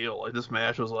big deal. This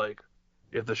match was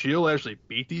if the Shield actually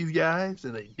beat these guys,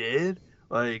 and they did,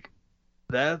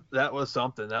 that was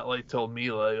something that told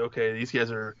me okay, these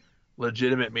guys are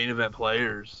legitimate main event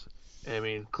players. I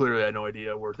mean, clearly I had no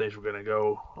idea where things were gonna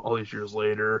go all these years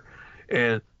later.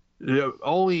 And the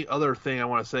only other thing I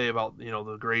want to say about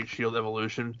the Great Shield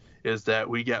Evolution is that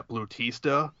we got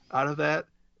Blutista out of that.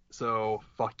 So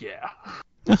fuck yeah.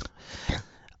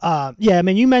 Yeah, I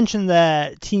mean, you mentioned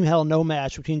that Team Hell No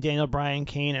match between Daniel Bryan,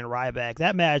 Kane, and Ryback.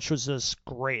 That match was just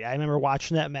great. I remember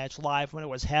watching that match live when it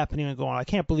was happening and going, I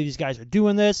can't believe these guys are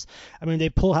doing this. I mean, they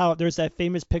pull out, there's that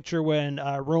famous picture when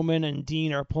Roman and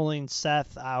Dean are pulling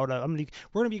Seth out of, we're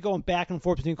going to be going back and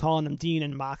forth between calling them Dean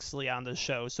and Moxley on this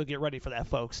show, so get ready for that,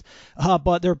 folks.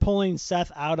 But they're pulling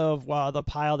Seth out of the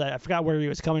pile that, I forgot where he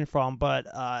was coming from, but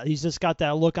he's just got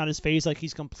that look on his face like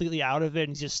he's completely out of it,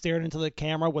 and he's just staring into the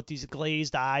camera with these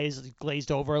glazed eyes,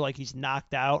 glazed over, like he's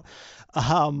knocked out.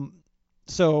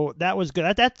 So that was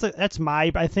good. That's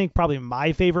I think probably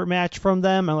my favorite match from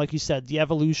them. And like you said, the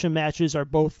Evolution matches are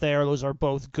both there. Those are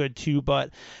both good too.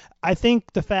 But I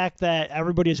think the fact that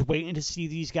everybody is waiting to see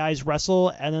these guys wrestle,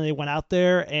 and then they went out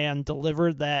there and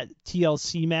delivered that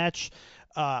TLC match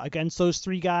against those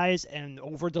three guys and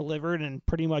over-delivered, and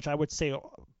pretty much, I would say,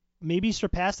 maybe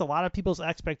surpassed a lot of people's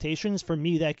expectations. For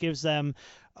me, that gives them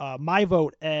my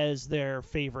vote as their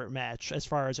favorite match as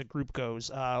far as a group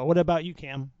goes. What about you,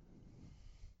 Cam?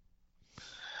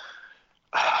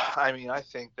 I mean, I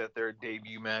think that their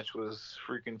debut match was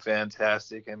freaking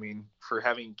fantastic. I mean, for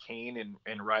having Kane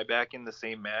and Ryback in the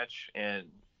same match, and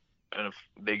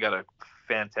they got a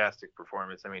fantastic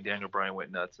performance. I mean, Daniel Bryan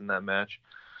went nuts in that match.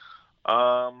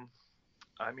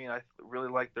 I mean, I really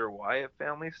like their Wyatt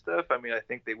family stuff. I mean, I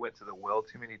think they went to the well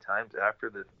too many times after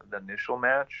the initial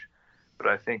match, but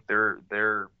I think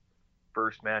their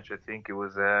first match, I think it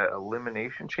was at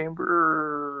Elimination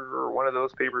Chamber or one of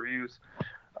those pay-per-views.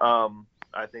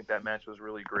 I think that match was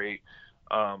really great.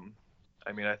 I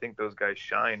mean, I think those guys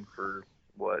shined for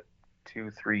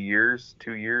 2 years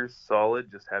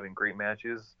solid, just having great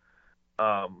matches.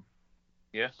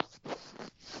 Yeah.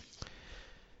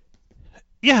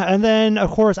 Yeah, and then, of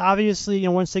course, obviously,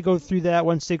 once they go through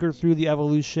the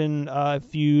Evolution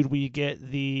feud, we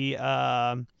get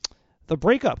the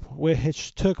breakup,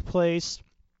 which took place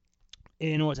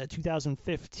in,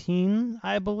 2015,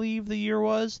 I believe the year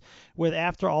was, with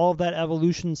after all of that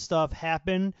Evolution stuff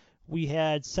happened, we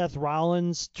had Seth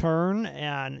Rollins turn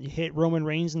and hit Roman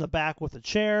Reigns in the back with a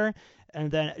chair, and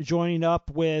then joining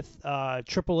up with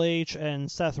Triple H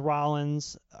and Seth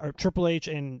Rollins, or Triple H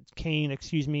and Kane,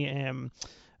 and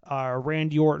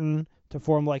Randy Orton to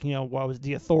form what was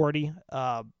the Authority.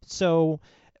 So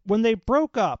when they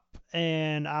broke up,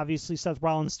 and obviously Seth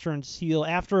Rollins turned heel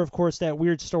after, of course, that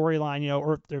weird storyline,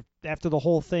 or after the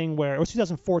whole thing where it was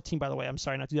 2014, by the way. I'm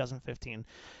sorry, not 2015.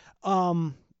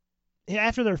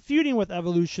 After they're feuding with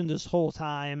Evolution this whole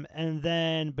time, and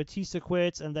then Batista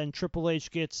quits, and then Triple H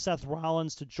gets Seth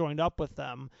Rollins to join up with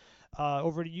them.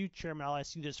 Over to you, Chairman. I'll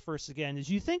ask you this first again. Did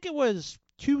you think it was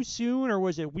too soon, or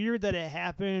was it weird that it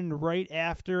happened right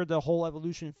after the whole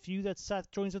Evolution feud that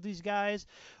Seth joins with these guys?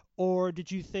 Or did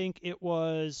you think it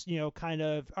was, kind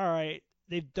of, all right,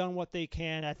 they've done what they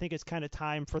can. I think it's kind of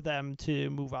time for them to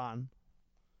move on?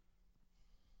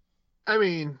 I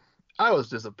mean, I was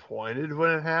disappointed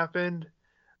when it happened,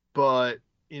 but,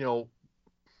 the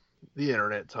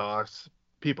internet talks,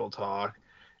 people talk,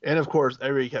 and of course,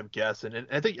 everybody kept guessing, and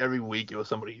I think every week it was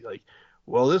somebody like,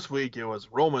 well, this week it was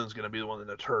Roman's going to be the one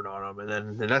that turned on him, and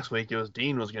then the next week it was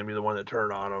Dean was going to be the one that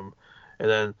turned on him, and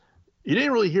then you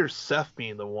didn't really hear Seth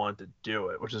being the one to do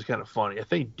it, which is kind of funny. I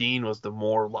think Dean was the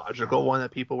more logical one that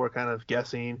people were kind of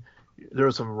guessing. There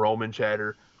was some Roman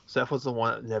chatter. Seth was the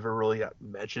one that never really got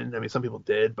mentioned. I mean, some people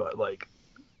did, but,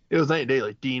 it was night and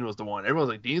day. Dean was the one. Everyone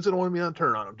was like, Dean's going to want to be on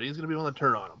turn on him. Dean's going to be the one to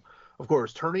turn on him. Of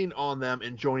course, turning on them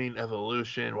and joining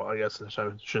Evolution, well, I guess I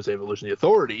shouldn't say Evolution, the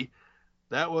Authority,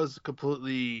 that was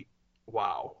completely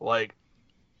wow.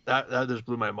 That just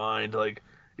blew my mind.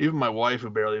 Even my wife, who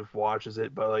barely watches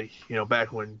it, but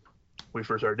back when we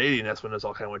first started dating, that's when this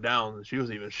all kind of went down, and she was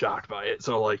even shocked by it.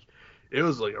 So it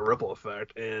was a ripple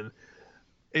effect, and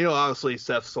obviously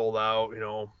Seth sold out,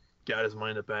 got his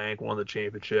money in the bank, won the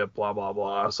championship, blah blah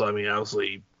blah. So I mean,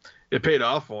 obviously it paid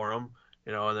off for him,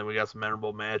 and then we got some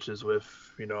memorable matches with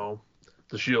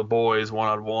the Shield boys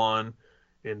 1-on-1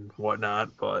 and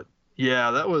whatnot. But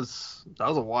yeah, that was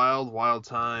a wild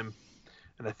time.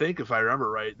 And I think, if I remember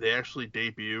right, they actually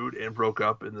debuted and broke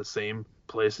up in the same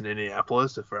place in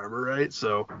Indianapolis, if I remember right.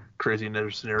 So, crazy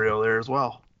scenario there as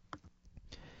well.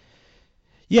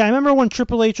 Yeah, I remember when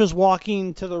Triple H was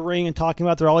walking to the ring and talking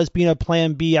about there always being a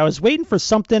plan B. I was waiting for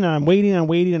something, and I'm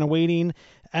waiting.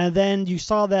 And then you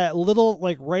saw that little,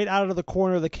 right out of the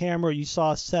corner of the camera, you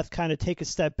saw Seth kind of take a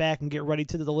step back and get ready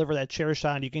to deliver that chair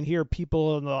shot. And you can hear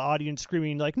people in the audience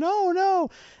screaming, no.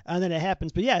 And then it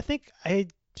happens. But yeah,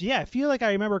 I feel like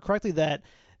I remember correctly that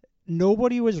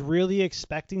nobody was really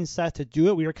expecting Seth to do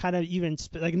it. We were kind of even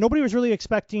nobody was really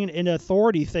expecting an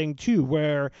Authority thing too,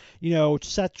 where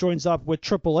Seth joins up with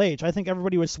Triple H. I think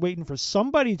everybody was waiting for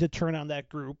somebody to turn on that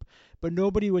group, but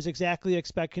nobody was exactly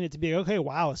expecting it to be okay.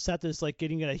 Wow, Seth is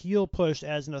getting a heel push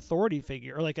as an Authority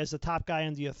figure, or as the top guy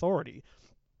in the Authority.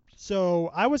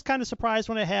 So I was kind of surprised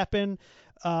when it happened.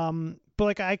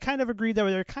 But I kind of agree that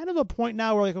they're kind of a point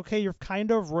now where okay, you've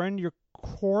kind of run your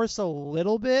course a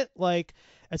little bit.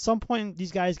 At some point,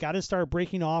 these guys got to start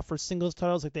breaking off for singles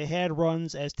titles. They had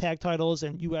runs as tag titles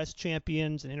and U.S.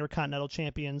 champions and intercontinental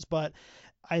champions. But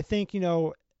I think,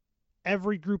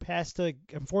 every group has to,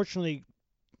 unfortunately,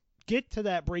 get to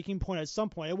that breaking point at some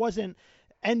point. It wasn't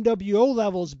NWO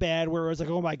levels bad where it was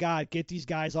oh, my God, get these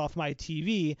guys off my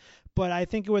TV. But I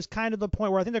think it was kind of the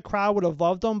point where I think the crowd would have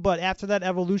loved them. But after that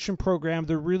Evolution program,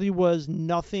 there really was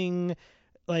nothing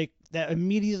that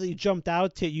immediately jumped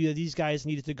out to you that these guys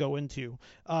needed to go into.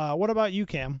 What about you,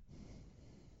 Cam?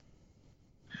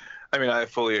 I mean, I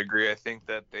fully agree. I think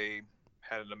that they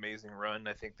had an amazing run.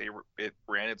 I think it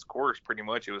ran its course pretty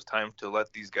much. It was time to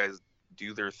let these guys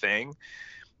do their thing.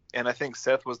 And I think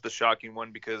Seth was the shocking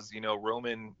one because,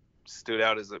 Roman stood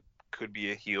out as could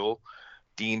be a heel.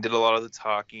 Dean did a lot of the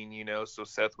talking, so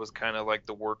Seth was kind of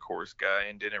the workhorse guy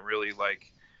and didn't really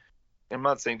I'm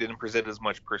not saying didn't present as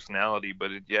much personality,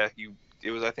 but I think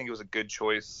it was a good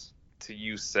choice to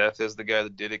use Seth as the guy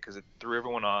that did it because it threw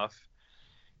everyone off.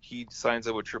 He signs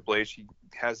up with Triple H. He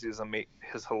has his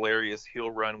hilarious heel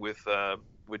run with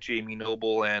Jamie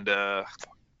Noble and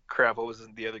what was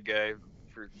the other guy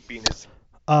for being his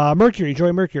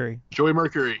Joey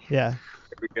Mercury. Yeah. There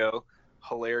we go.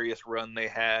 Hilarious run they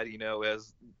had,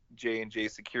 as J&J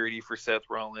security for Seth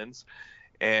Rollins.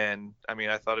 And I mean,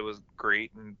 I thought it was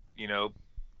great. And,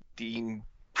 Dean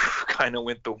kind of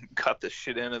got the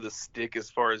shit end of the stick as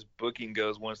far as booking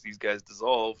goes once these guys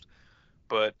dissolved.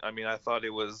 But I mean, I thought it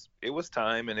was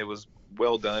time and it was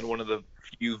well done. One of the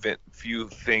few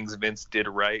things Vince did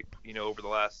right, over the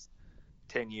last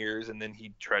 10 years. And then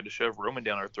he tried to shove Roman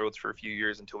down our throats for a few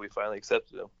years until we finally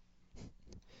accepted him.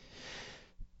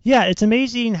 Yeah, it's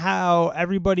amazing how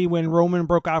everybody, when Roman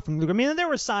broke out from Luke, I mean, there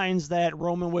were signs that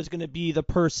Roman was going to be the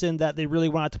person that they really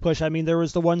wanted to push. I mean, there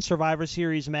was the one Survivor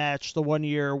Series match the one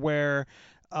year where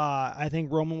I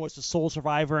think Roman was the sole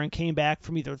survivor and came back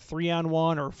from either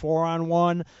 3-on-1 or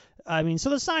 4-on-1. I mean, so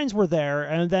the signs were there,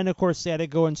 and then of course they had to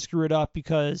go and screw it up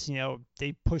because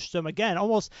they pushed him again,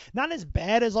 almost not as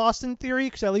bad as Austin Theory,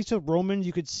 because at least with Roman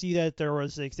you could see that there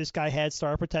was like this guy had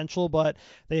star potential, but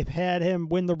they've had him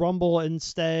win the Rumble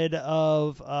instead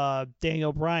of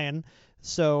Daniel Bryan.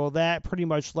 So that pretty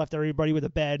much left everybody with a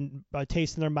bad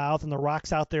taste in their mouth, and The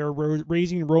Rock's out there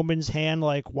raising Roman's hand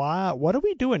like, why? What are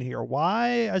we doing here?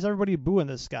 Why is everybody booing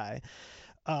this guy?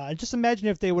 Just imagine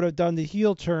if they would have done the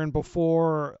heel turn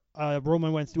before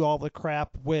Roman went through all the crap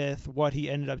with what he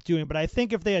ended up doing. But I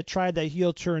think if they had tried that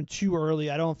heel turn too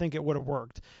early, I don't think it would have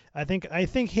worked. I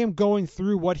think him going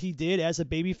through what he did as a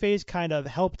babyface kind of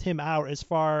helped him out as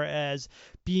far as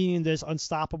being this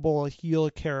unstoppable heel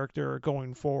character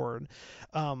going forward.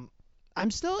 I'm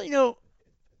still,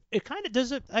 it kind of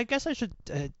does it. I guess I should,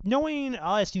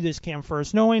 I'll ask you this, Cam,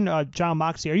 first. Knowing Jon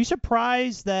Moxley, are you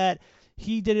surprised that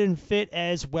he didn't fit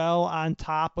as well on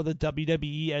top of the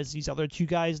WWE as these other two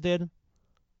guys did?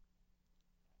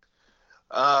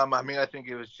 I mean, I think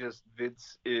it was just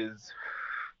Vince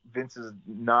is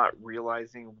not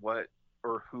realizing what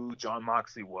or who Jon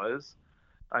Moxley was.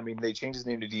 I mean, they changed his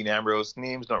name to Dean Ambrose.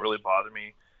 Names don't really bother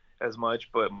me as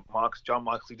much, but Jon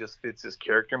Moxley just fits his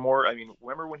character more. I mean,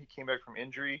 remember when he came back from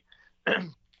injury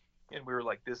and we were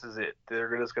like, this is it.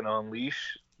 They're just going to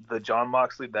unleash the Jon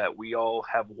Moxley that we all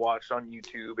have watched on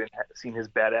YouTube and seen his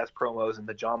badass promos, and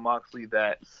the Jon Moxley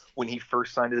that when he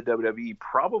first signed to the WWE,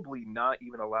 probably not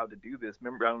even allowed to do this.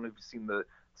 Remember, I don't know if you've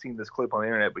seen this clip on the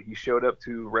internet, but he showed up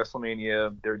to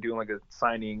WrestleMania. They're doing like a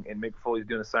signing, and Mick Foley's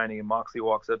doing a signing, and Moxley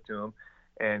walks up to him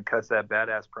and cuts that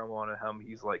badass promo on him.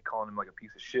 He's like calling him like a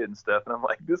piece of shit and stuff. And I'm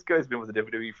like, this guy's been with the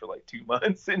WWE for like 2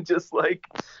 months and just like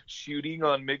shooting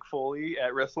on Mick Foley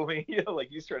at WrestleMania. Like,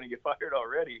 he's trying to get fired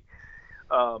already.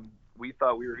 We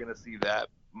thought we were going to see that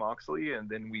Moxley, and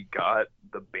then we got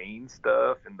the Bane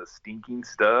stuff and the stinking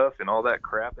stuff and all that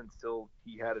crap until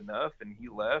he had enough and he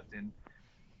left, and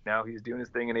now he's doing his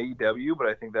thing in AEW. But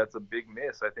I think that's a big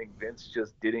miss. I think Vince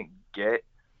just didn't get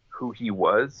who he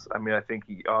was. I mean, I think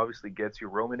he obviously gets who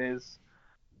Roman is.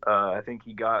 I think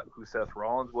he got who Seth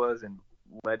Rollins was and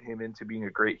led him into being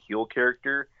a great heel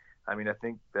character. I mean, I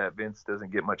think that Vince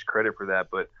doesn't get much credit for that,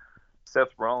 but Seth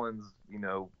Rollins,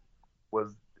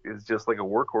 is just like a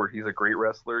workhorse. He's a great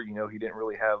wrestler. He didn't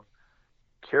really have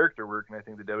character work, and I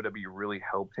think the WWE really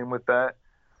helped him with that.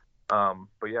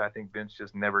 But yeah, I think Vince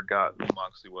just never got who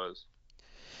Moxley was.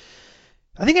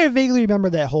 I think I vaguely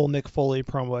remember that whole Mick Foley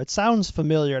promo. It sounds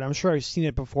familiar, and I'm sure I've seen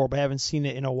it before, but I haven't seen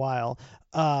it in a while.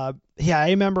 Yeah,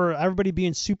 I remember everybody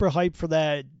being super hyped for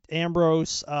that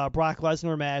Ambrose Brock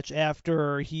Lesnar match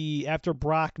after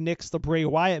Brock nixed the Bray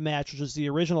Wyatt match, which was the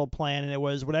original plan, and it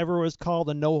was whatever it was called,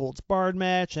 a no holds barred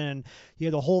match, and you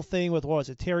had the whole thing with, what was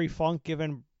it, Terry Funk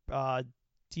giving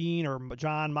Dean or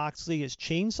Jon Moxley his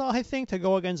chainsaw, I think, to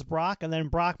go against Brock, and then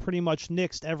Brock pretty much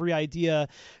nixed every idea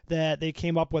that they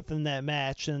came up with in that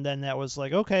match, and then that was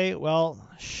like, okay, well,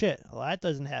 shit, well, that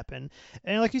doesn't happen.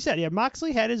 And like you said, yeah,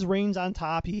 Moxley had his reigns on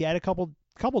top. He had a couple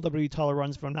WWE title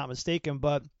runs, if I'm not mistaken,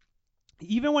 but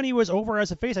even when he was over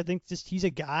as a face, I think just he's a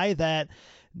guy that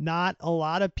not a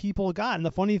lot of people got. And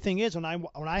the funny thing is,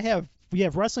 we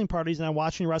have wrestling parties and I'm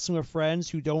watching wrestling with friends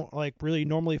who don't like really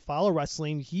normally follow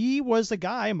wrestling, he was the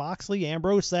guy, Moxley,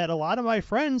 Ambrose, that a lot of my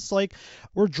friends like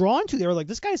were drawn to. They were like,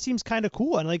 this guy seems kind of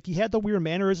cool, and like he had the weird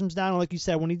mannerisms down. And like you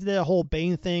said, when he did that whole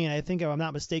Bane thing, and I think if I'm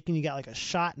not mistaken, he got like a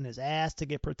shot in his ass to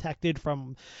get protected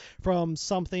from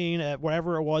something,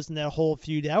 whatever it was in that whole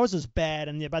feud. That was just bad.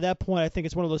 And by that point, I think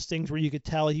it's one of those things where you could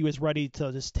tell he was ready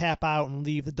to just tap out and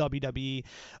leave the WWE.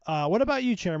 What about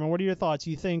you, Chairman? What are your thoughts?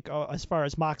 You think as far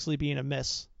as Moxley being a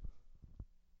miss?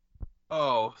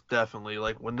 Oh, definitely.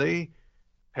 Like when they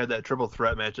had that triple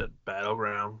threat match at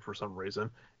Battleground for some reason,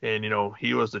 and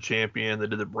he was the champion. They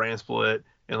did the brand split,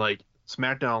 and like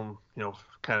SmackDown,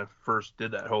 kind of first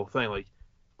did that whole thing. Like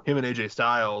him and AJ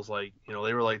Styles, like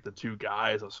they were like the two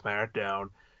guys of SmackDown,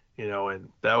 and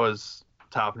that was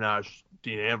top notch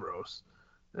Dean Ambrose.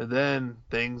 And then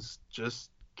things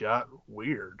just got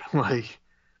weird. Like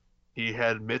he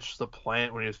had Mitch the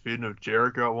Plant when he was feuding with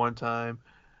Jericho at one time.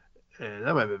 And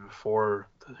that might have been before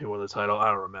he won the title.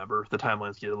 I don't remember. The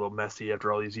timelines get a little messy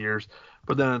after all these years.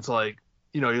 But then it's like,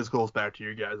 it just goes back to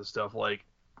your guys and stuff. Like,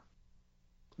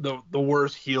 the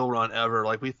worst heel run ever.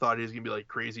 Like, we thought he was going to be like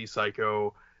crazy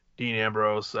psycho Dean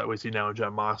Ambrose that we see now in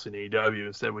Jon Moxley in AEW.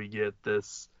 Instead, we get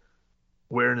this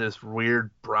wearing this weird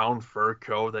brown fur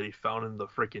coat that he found in the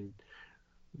freaking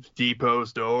depot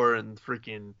store and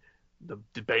freaking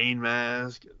the Bane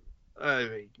mask.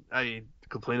 I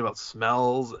complain about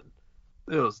smells, and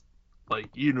it was like,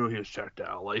 you knew he was checked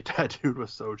out. Like, that dude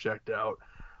was so checked out.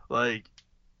 Like,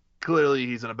 clearly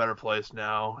he's in a better place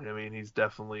now. I mean, he's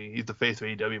the face of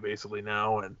AEW basically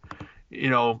now. And, you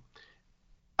know,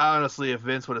 honestly, if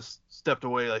Vince would have stepped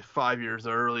away like 5 years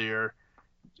earlier,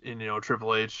 and, you know,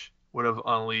 Triple H would have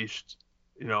unleashed,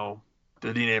 you know,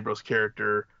 the Dean Ambrose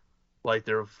character like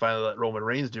they're finally let Roman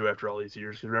Reigns do after all these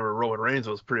years. Because remember, Roman Reigns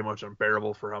was pretty much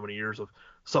unbearable for how many years of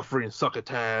suffering and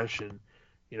succotash and,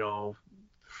 you know,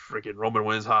 freaking Roman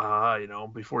wins, ha ha ha, you know,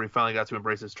 before he finally got to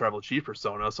embrace his tribal chief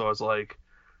persona. So it's like,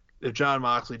 if John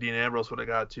Moxley, Dean Ambrose would have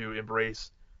got to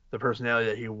embrace the personality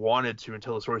that he wanted to and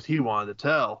tell the stories he wanted to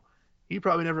tell, he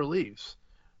probably never leaves.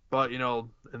 But, you know,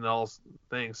 in all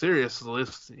things serious, at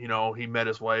least, you know, he met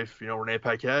his wife, you know, Renee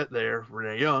Paquette there,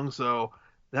 Renee Young, so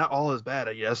not all is bad,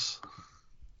 I guess.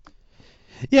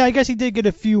 Yeah, I guess he did get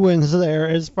a few wins there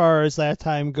as far as that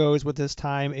time goes with his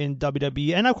time in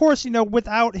WWE. And of course, you know,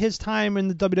 without his time in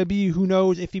the WWE, who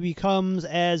knows if he becomes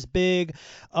as big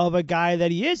of a guy that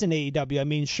he is in AEW. I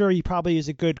mean, sure, he probably is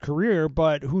a good career,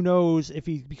 but who knows if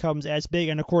he becomes as big.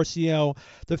 And of course, you know,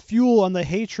 the fuel and the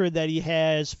hatred that he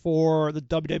has for the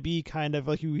WWE kind of,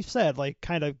 like we said, like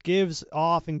kind of gives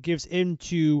off and gives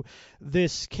into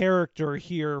this character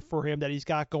here for him that he's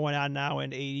got going on now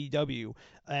in AEW.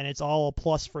 And it's all a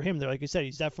plus for him there. Like I said,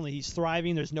 he's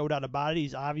thriving. There's no doubt about it.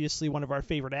 He's obviously one of our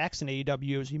favorite acts in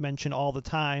AEW, as you mention all the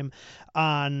time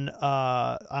on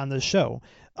the show.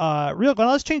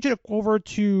 Let's change it over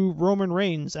to Roman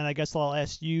Reigns, and I guess I'll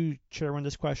ask you, Chairman,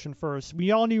 this question first.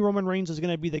 We all knew Roman Reigns was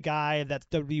going to be the guy that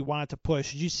WWE wanted to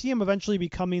push. Did you see him eventually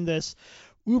becoming this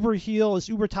uber heel, this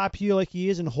uber top heel like he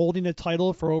is, and holding a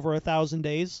title for over 1,000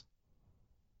 days?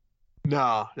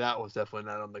 No, that was definitely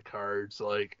not on the cards.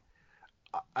 Like,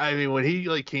 I mean, when he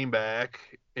like came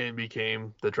back and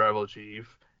became the tribal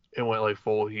chief and went like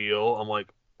full heel, I'm like,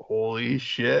 holy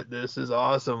shit, this is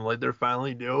awesome. Like, they're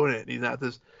finally doing it. He's not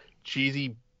this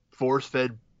cheesy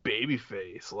force-fed baby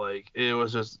face. Like, it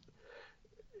was just,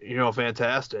 you know,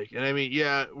 fantastic. And I mean,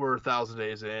 yeah, we're 1,000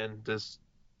 days in. This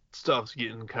stuff's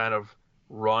getting kind of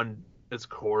run its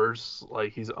course.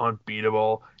 Like, he's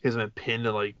unbeatable. He hasn't been pinned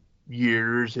in like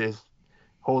years. He's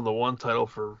holding the one title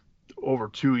for over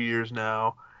 2 years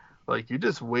now. Like, you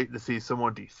just wait to see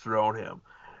someone dethrone him.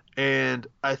 And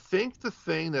I think the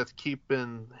thing that's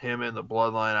keeping him in the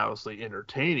bloodline obviously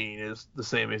entertaining is the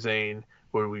Sami Zayn,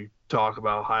 where we talk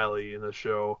about highly in the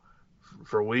show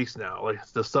for weeks now. Like,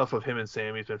 the stuff of him and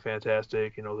Sammy's been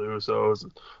fantastic. You know, the Usos,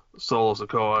 Solo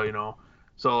Sikoa, you know,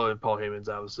 Solo and Paul Heyman's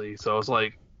obviously. So it's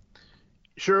like,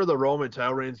 sure, the Roman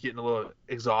title reign's getting a little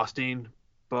exhausting,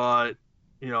 but,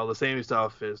 you know, the Sami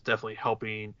stuff is definitely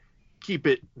helping keep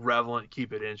it relevant,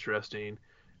 keep it interesting.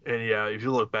 And yeah, if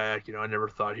you look back, you know, I never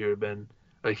thought he would have been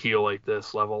a heel like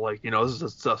this level. Like, you know, this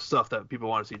is the stuff that people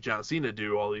want to see John Cena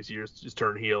do all these years, just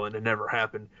turn heel, and it never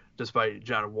happened despite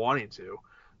John wanting to.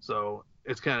 So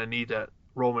it's kind of neat that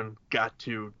Roman got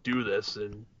to do this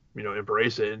and, you know,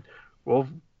 embrace it. And, well,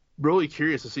 really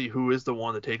curious to see who is the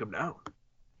one to take him down.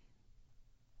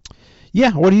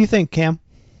 Yeah, what do you think, Cam?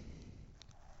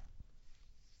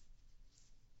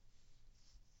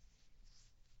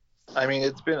 I mean,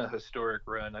 it's been a historic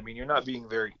run. I mean, you're not being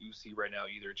very goosey right now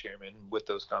either, Chairman, with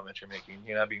those comments you're making.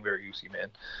 You're not being very goosey, man.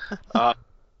 I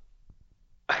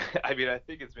mean, I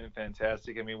think it's been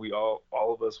fantastic. I mean, we all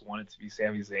of us want it to be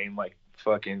Sami Zayn, like,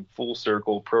 fucking full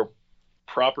circle,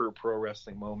 proper pro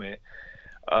wrestling moment.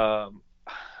 I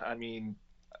mean,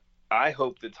 I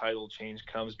hope the title change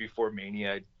comes before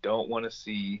Mania. I don't want to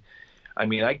see. I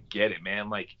mean, I get it, man.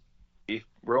 Like, if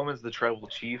Roman's the tribal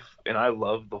chief, and I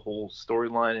love the whole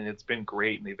storyline, and it's been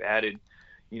great, and they've added,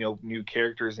 you know, new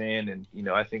characters in, and, you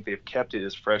know, I think they've kept it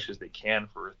as fresh as they can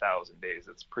for 1,000 days.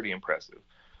 That's pretty impressive.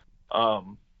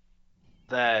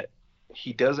 That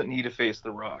he doesn't need to face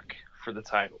The Rock for the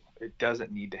title. It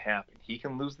doesn't need to happen. He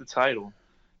can lose the title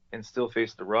and still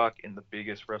face The Rock in the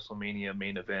biggest WrestleMania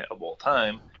main event of all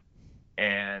time,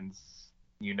 and,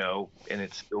 you know, and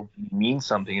it still means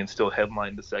something and still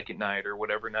headline the second night or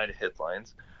whatever night it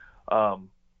headlines,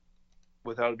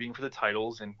 without it being for the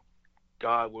titles. And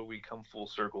God, will we come full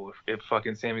circle if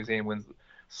fucking Sami Zayn wins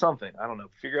something? I don't know.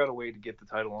 Figure out a way to get the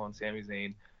title on Sami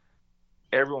Zayn.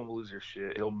 Everyone will lose their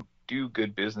shit. It'll do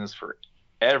good business for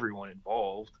everyone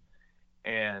involved.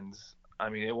 And, I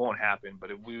mean, it won't happen, but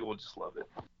we will just love it.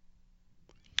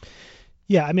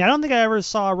 Yeah, I mean, I don't think I ever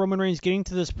saw Roman Reigns getting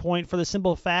to this point for the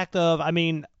simple fact of, I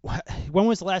mean, when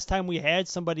was the last time we had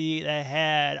somebody that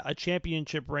had a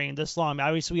championship reign this long? I mean,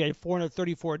 obviously, we had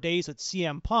 434 days with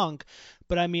CM Punk,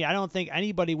 but I mean, I don't think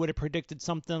anybody would have predicted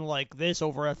something like this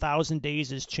over 1,000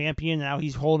 days as champion. Now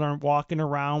he's walking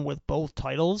around with both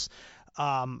titles.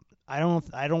 I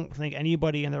don't think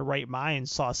anybody in their right mind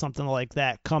saw something like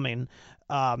that coming.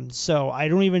 So I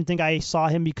don't even think I saw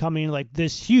him becoming like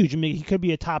this huge. I mean, he could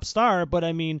be a top star, but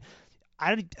I mean,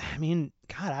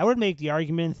 God, I would make the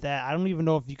argument that I don't even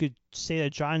know if you could say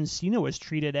that John Cena was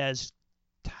treated as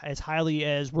highly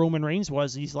as Roman Reigns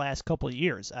was these last couple of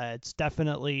years. It's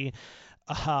definitely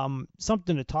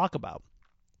something to talk about.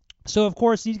 So, of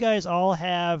course, these guys all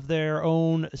have their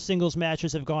own singles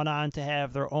matches, have gone on to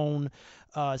have their own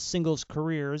singles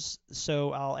careers.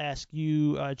 So I'll ask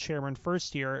you, Chairman,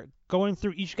 first here. Going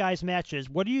through each guy's matches,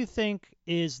 what do you think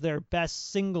is their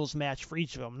best singles match for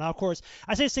each of them? Now, of course,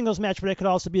 I say singles match, but it could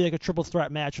also be like a triple threat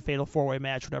match, a fatal four-way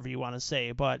match, whatever you want to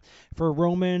say. But for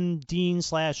Roman, Dean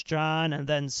 / John, and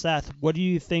then Seth, what do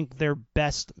you think their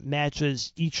best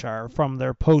matches each are from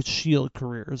their post-Shield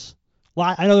careers?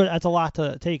 I know that's a lot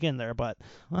to take in there, but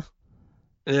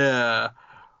Yeah,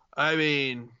 I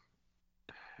mean,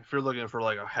 if you're looking for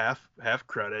like a half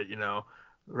credit,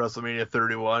 WrestleMania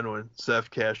 31 when Seth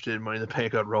cashed in Money in the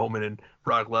Bank on Roman and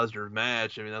Brock Lesnar's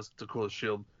match. I mean, that's the coolest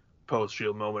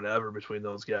post-Shield moment ever between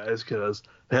those guys because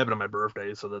it happened on my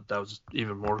birthday, so that was just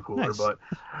even more cooler. Nice. But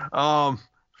as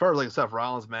far as like the Seth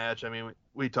Rollins match, I mean,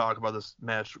 we talk about this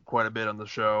match quite a bit on the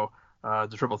show.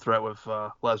 The triple threat with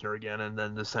Lesnar again, and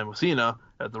then this time with Cena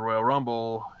at the Royal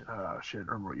Rumble. I don't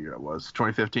remember what year it was,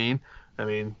 2015. I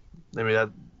mean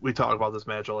that we talk about this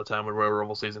match all the time when Royal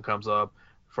Rumble season comes up.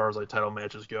 As far as like title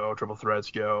matches go, triple threats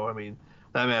go, I mean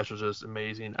that match was just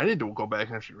amazing. I need to go back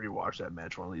and actually rewatch that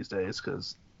match one of these days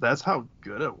because that's how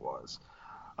good it was.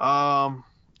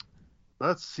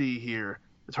 Let's see here.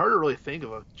 It's hard to really think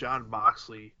of a Jon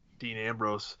Moxley Dean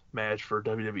Ambrose match for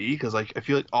WWE because like I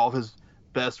feel like all of his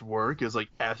best work is like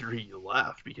after he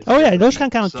left because those can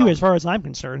count too as far as I'm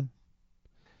concerned.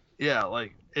 Yeah,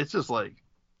 like it's just like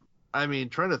I mean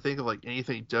trying to think of like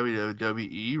anything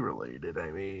WWE related.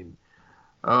 I mean,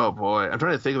 oh boy, I'm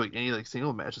trying to think of like any like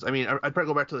single matches. I mean, I'd probably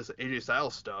go back to this AJ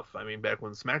Styles stuff. I mean, back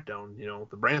when SmackDown,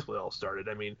 the brand split all started.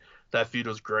 I mean, that feud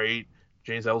was great.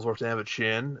 James Ellsworth didn't have a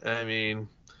chin. I mean,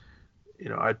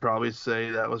 I'd probably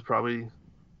say that was probably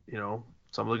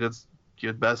some of the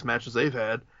good best matches they've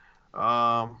had.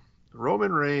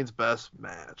 Roman Reigns' best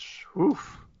match.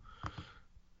 Oof.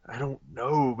 I don't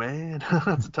know, man.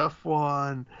 That's a tough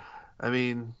one. I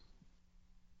mean,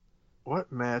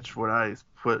 what match would I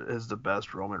put as the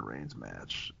best Roman Reigns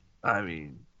match? I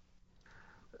mean,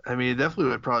 it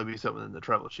definitely would probably be something in the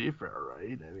Tribal Chief era,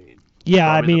 right? I mean,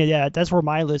 yeah, that's where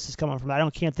my list is coming from. I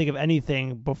can't think of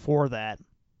anything before that.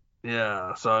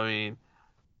 Yeah, so I mean,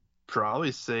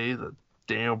 probably say the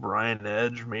Daniel Bryan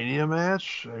Edge Mania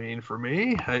match. I mean, for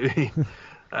me, that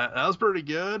was pretty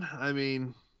good. I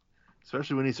mean,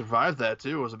 especially when he survived that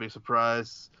too, it was a big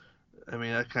surprise. I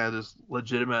mean, that kind of just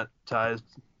legitimatized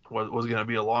what was going to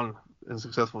be a long and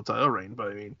successful title reign.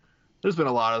 But I mean, there's been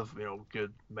a lot of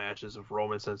good matches of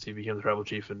Roman since he became the Tribal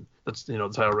Chief, and that's the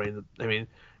title reign. I mean,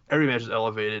 every match is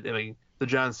elevated. I mean, the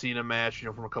John Cena match,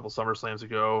 from a couple SummerSlams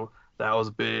ago, that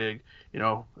was big. And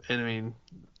I mean,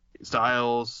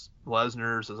 Styles,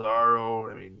 Lesnar,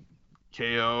 Cesaro, I mean,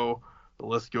 KO, the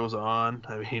list goes on.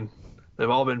 I mean, they've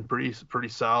all been pretty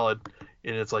solid,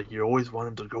 and it's like you always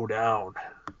want them to go down.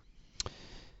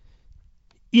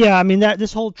 Yeah, I mean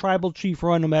this whole Tribal Chief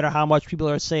run, no matter how much people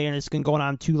are saying it's been going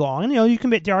on too long, and you can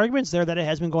make the arguments there that it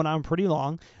has been going on pretty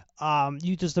long.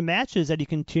 Just the matches that he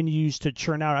continues to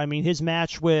churn out. I mean, his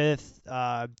match with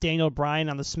Daniel Bryan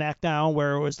on the SmackDown,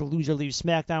 where it was the loser leaves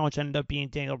SmackDown, which ended up being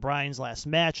Daniel Bryan's last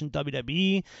match in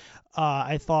WWE,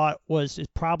 I thought is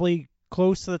probably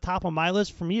close to the top of my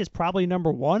list. For me, it's probably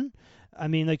number one. I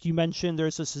mean, like you mentioned,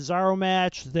 there's a Cesaro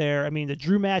match there. I mean, the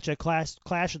Drew match at Clash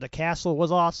at the Castle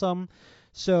was awesome.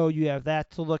 So you have that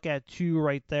to look at too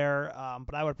right there.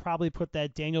 But I would probably put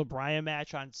that Daniel Bryan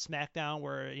match on SmackDown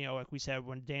where, like we said,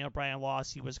 when Daniel Bryan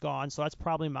lost, he was gone. So that's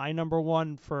probably my number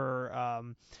one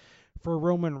for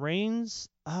Roman Reigns.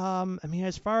 I mean,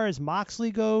 as far as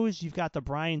Moxley goes, you've got the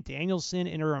Bryan Danielson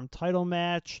interim title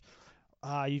match.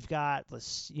 You've got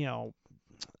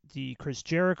the Chris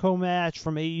Jericho match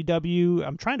from AEW.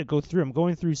 I'm trying to go through. I'm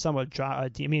going through some of I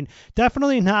mean,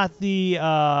 definitely not the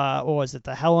what was it?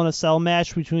 The Hell in a Cell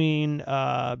match between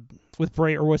with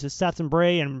Bray, or was it Seth and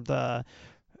Bray, and the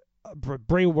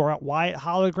Bray Wyatt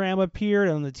hologram appeared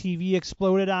and the TV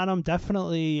exploded on him.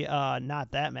 Definitely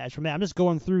not that match. But man, I'm just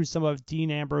going through some of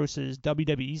Dean Ambrose's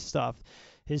WWE stuff,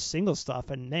 his single stuff,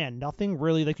 and man, nothing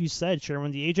really, like you said,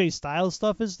 Sherman. The AJ Styles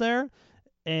stuff is there.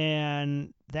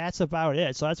 And that's about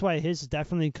it. So that's why his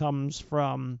definitely comes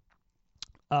from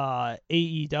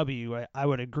AEW. I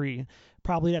would agree.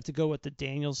 Probably have to go with the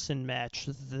Danielson match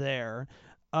there.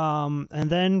 And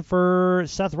then for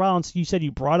Seth Rollins, you said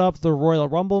you brought up the Royal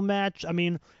Rumble match. I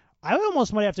mean, I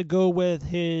almost might have to go with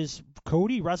his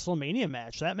Cody WrestleMania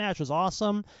match. That match was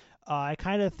awesome. I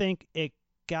kind of think it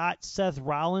got Seth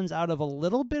Rollins out of a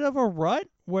little bit of a rut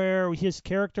where his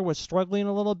character was struggling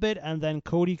a little bit, and then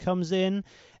Cody comes in,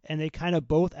 and they kind of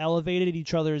both elevated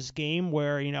each other's game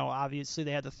where, obviously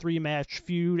they had the 3-match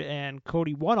feud, and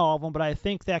Cody won all of them, but I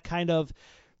think that kind of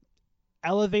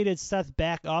elevated Seth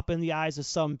back up in the eyes of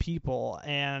some people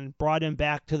and brought him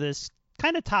back to this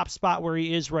kind of top spot where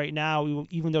he is right now,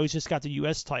 even though he's just got the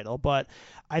U.S. title. But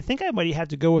I think I might have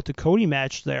to go with the Cody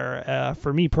match there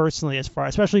for me personally,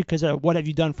 especially because what have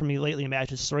you done for me lately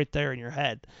match is right there in your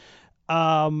head.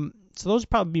 So those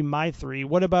would probably be my 3.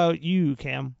 What about you,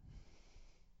 Cam?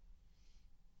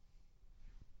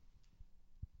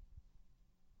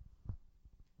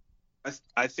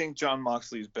 I think John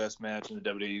Moxley's best match in the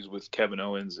WWE is with Kevin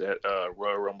Owens at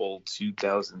Royal Rumble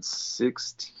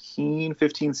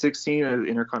 15-16, an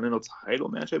Intercontinental title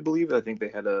match, I believe. I think they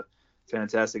had a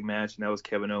fantastic match, and that was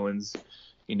Kevin Owens,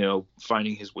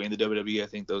 finding his way in the WWE. I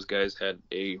think those guys had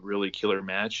a really killer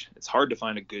match. It's hard to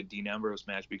find a good Dean Ambrose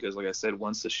match because, like I said,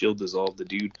 once the Shield dissolved, the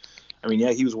dude,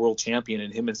 he was world champion,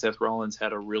 and him and Seth Rollins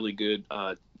had a really good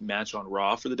match on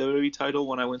Raw for the WWE title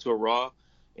when I went to a Raw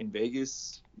in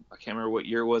Vegas. I can't remember what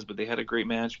year it was, but they had a great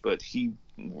match, but he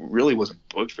really wasn't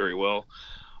booked very well.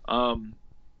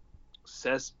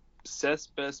 Seth's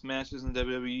best matches in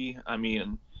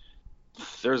WWE,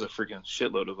 there's a freaking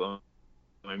shitload of them.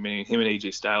 Him and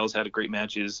AJ Styles had great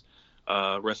matches.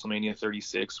 WrestleMania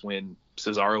 36 when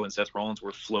Cesaro and Seth Rollins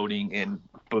were floating in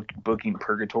booking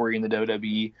purgatory in the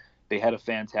WWE. They had a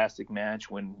fantastic match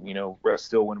when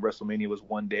WrestleMania was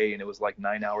one day and it was like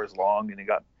 9 hours long and it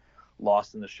got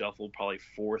lost in the shuffle, probably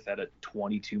 4th out of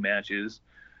 22 matches.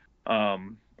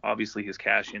 Obviously his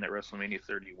cash in at WrestleMania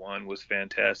 31 was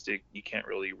fantastic. You can't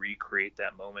really recreate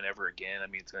that moment ever again.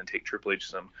 It's going to take Triple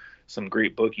H some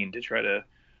great booking to try to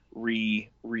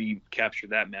recapture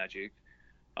that magic.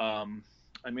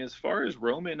 As far as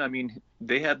Roman,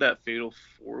 they had that fatal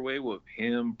 4-way with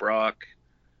him, Brock,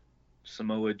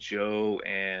 Samoa Joe,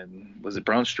 and was it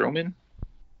Braun Strowman?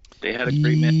 They had a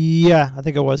great match. Yeah, I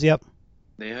think it was. Yep.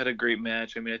 They had a great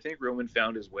match. I think Roman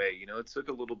found his way. It took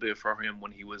a little bit for him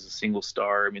when he was a single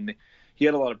star. He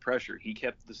had a lot of pressure. He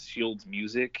kept the Shield's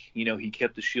music. He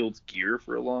kept the Shield's gear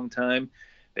for a long time.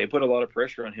 They put a lot of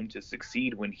pressure on him to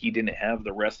succeed when he didn't have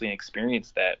the wrestling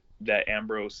experience that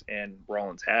Ambrose and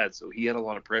Rollins had. So he had a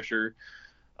lot of pressure.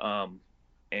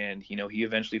 And he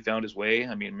eventually found his way.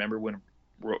 Remember when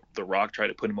The Rock tried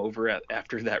to put him over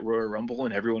after that Royal Rumble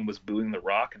and everyone was booing The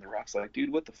Rock, and The Rock's like,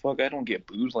 dude, what the fuck? I don't get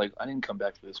booed. Like, I didn't come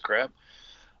back for this crap.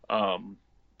 But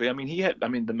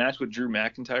the match with Drew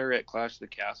McIntyre at Clash of the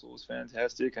Castle was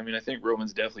fantastic. I think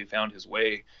Roman's definitely found his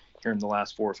way here in the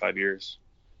last 4 or 5 years.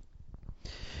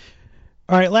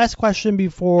 All right, last question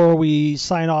before we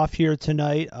sign off here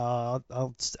tonight.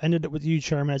 I'll end it with you,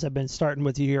 Chairman, as I've been starting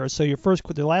with you here. So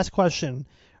the last question.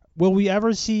 Will we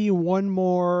ever see one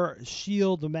more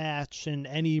Shield match in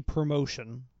any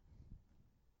promotion?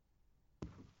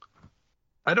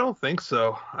 I don't think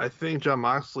so. I think John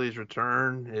Moxley's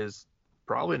return is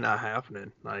probably not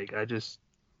happening. I think he's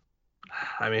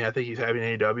having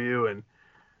AEW, and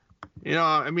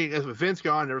if Vince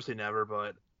gone, never say never,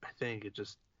 but I think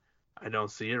I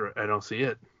don't see it. I don't see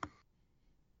it.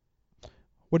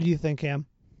 What do you think, Cam?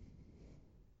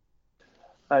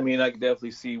 I could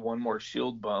definitely see one more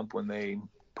Shield bump when they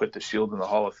put the Shield in the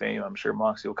Hall of Fame. I'm sure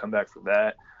Moxley will come back for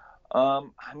that.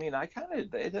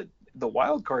 The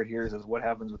wild card here is what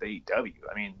happens with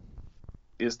AEW.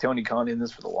 Is Tony Khan in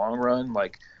this for the long run?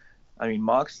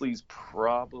 Moxley's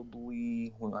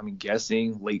probably, I'm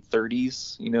guessing late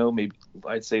 30s, maybe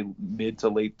I'd say mid to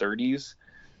late 30s.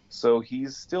 So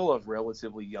he's still of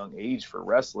relatively young age for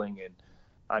wrestling. And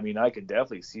I could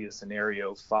definitely see a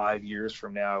scenario 5 years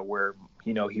from now where,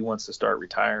 he wants to start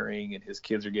retiring and his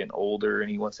kids are getting older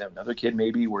and he wants to have another kid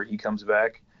maybe where he comes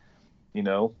back,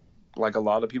 like a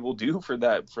lot of people do for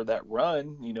that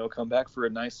run, come back for a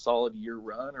nice solid year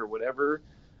run or whatever,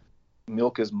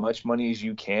 milk as much money as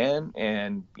you can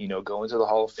and, go into the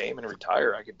Hall of Fame and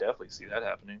retire. I could definitely see that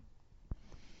happening.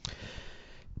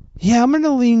 Yeah, I'm going to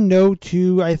lean no,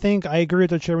 too. I think I agree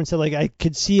with what Chairman said. I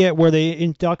could see it where they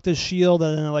induct the Shield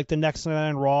and then, the next night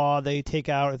on Raw, they take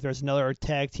out, if there's another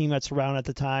tag team that's around at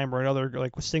the time or another,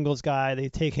 singles guy, they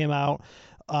take him out.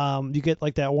 You get,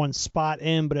 that one spot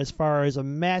in. But as far as a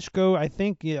match go, I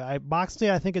think,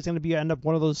 Moxley, I think it's going to end up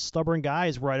one of those stubborn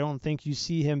guys where I don't think you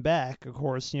see him back. Of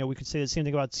course, we could say the same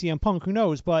thing about CM Punk. Who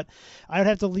knows? But I would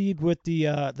have to lead with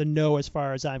the no as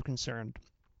far as I'm concerned.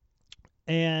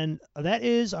 And that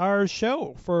is our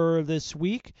show for this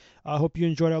week. I hope you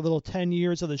enjoyed our little 10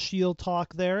 years of the Shield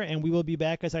talk there. And we will be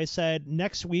back, as I said,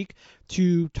 next week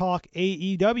to talk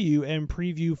AEW and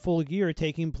preview Full Gear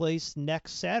taking place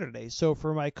next Saturday. So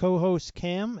for my co-host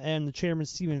Cam and the chairman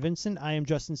Steven Vincent, I am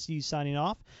Justin C. signing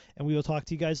off. And we will talk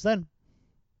to you guys then.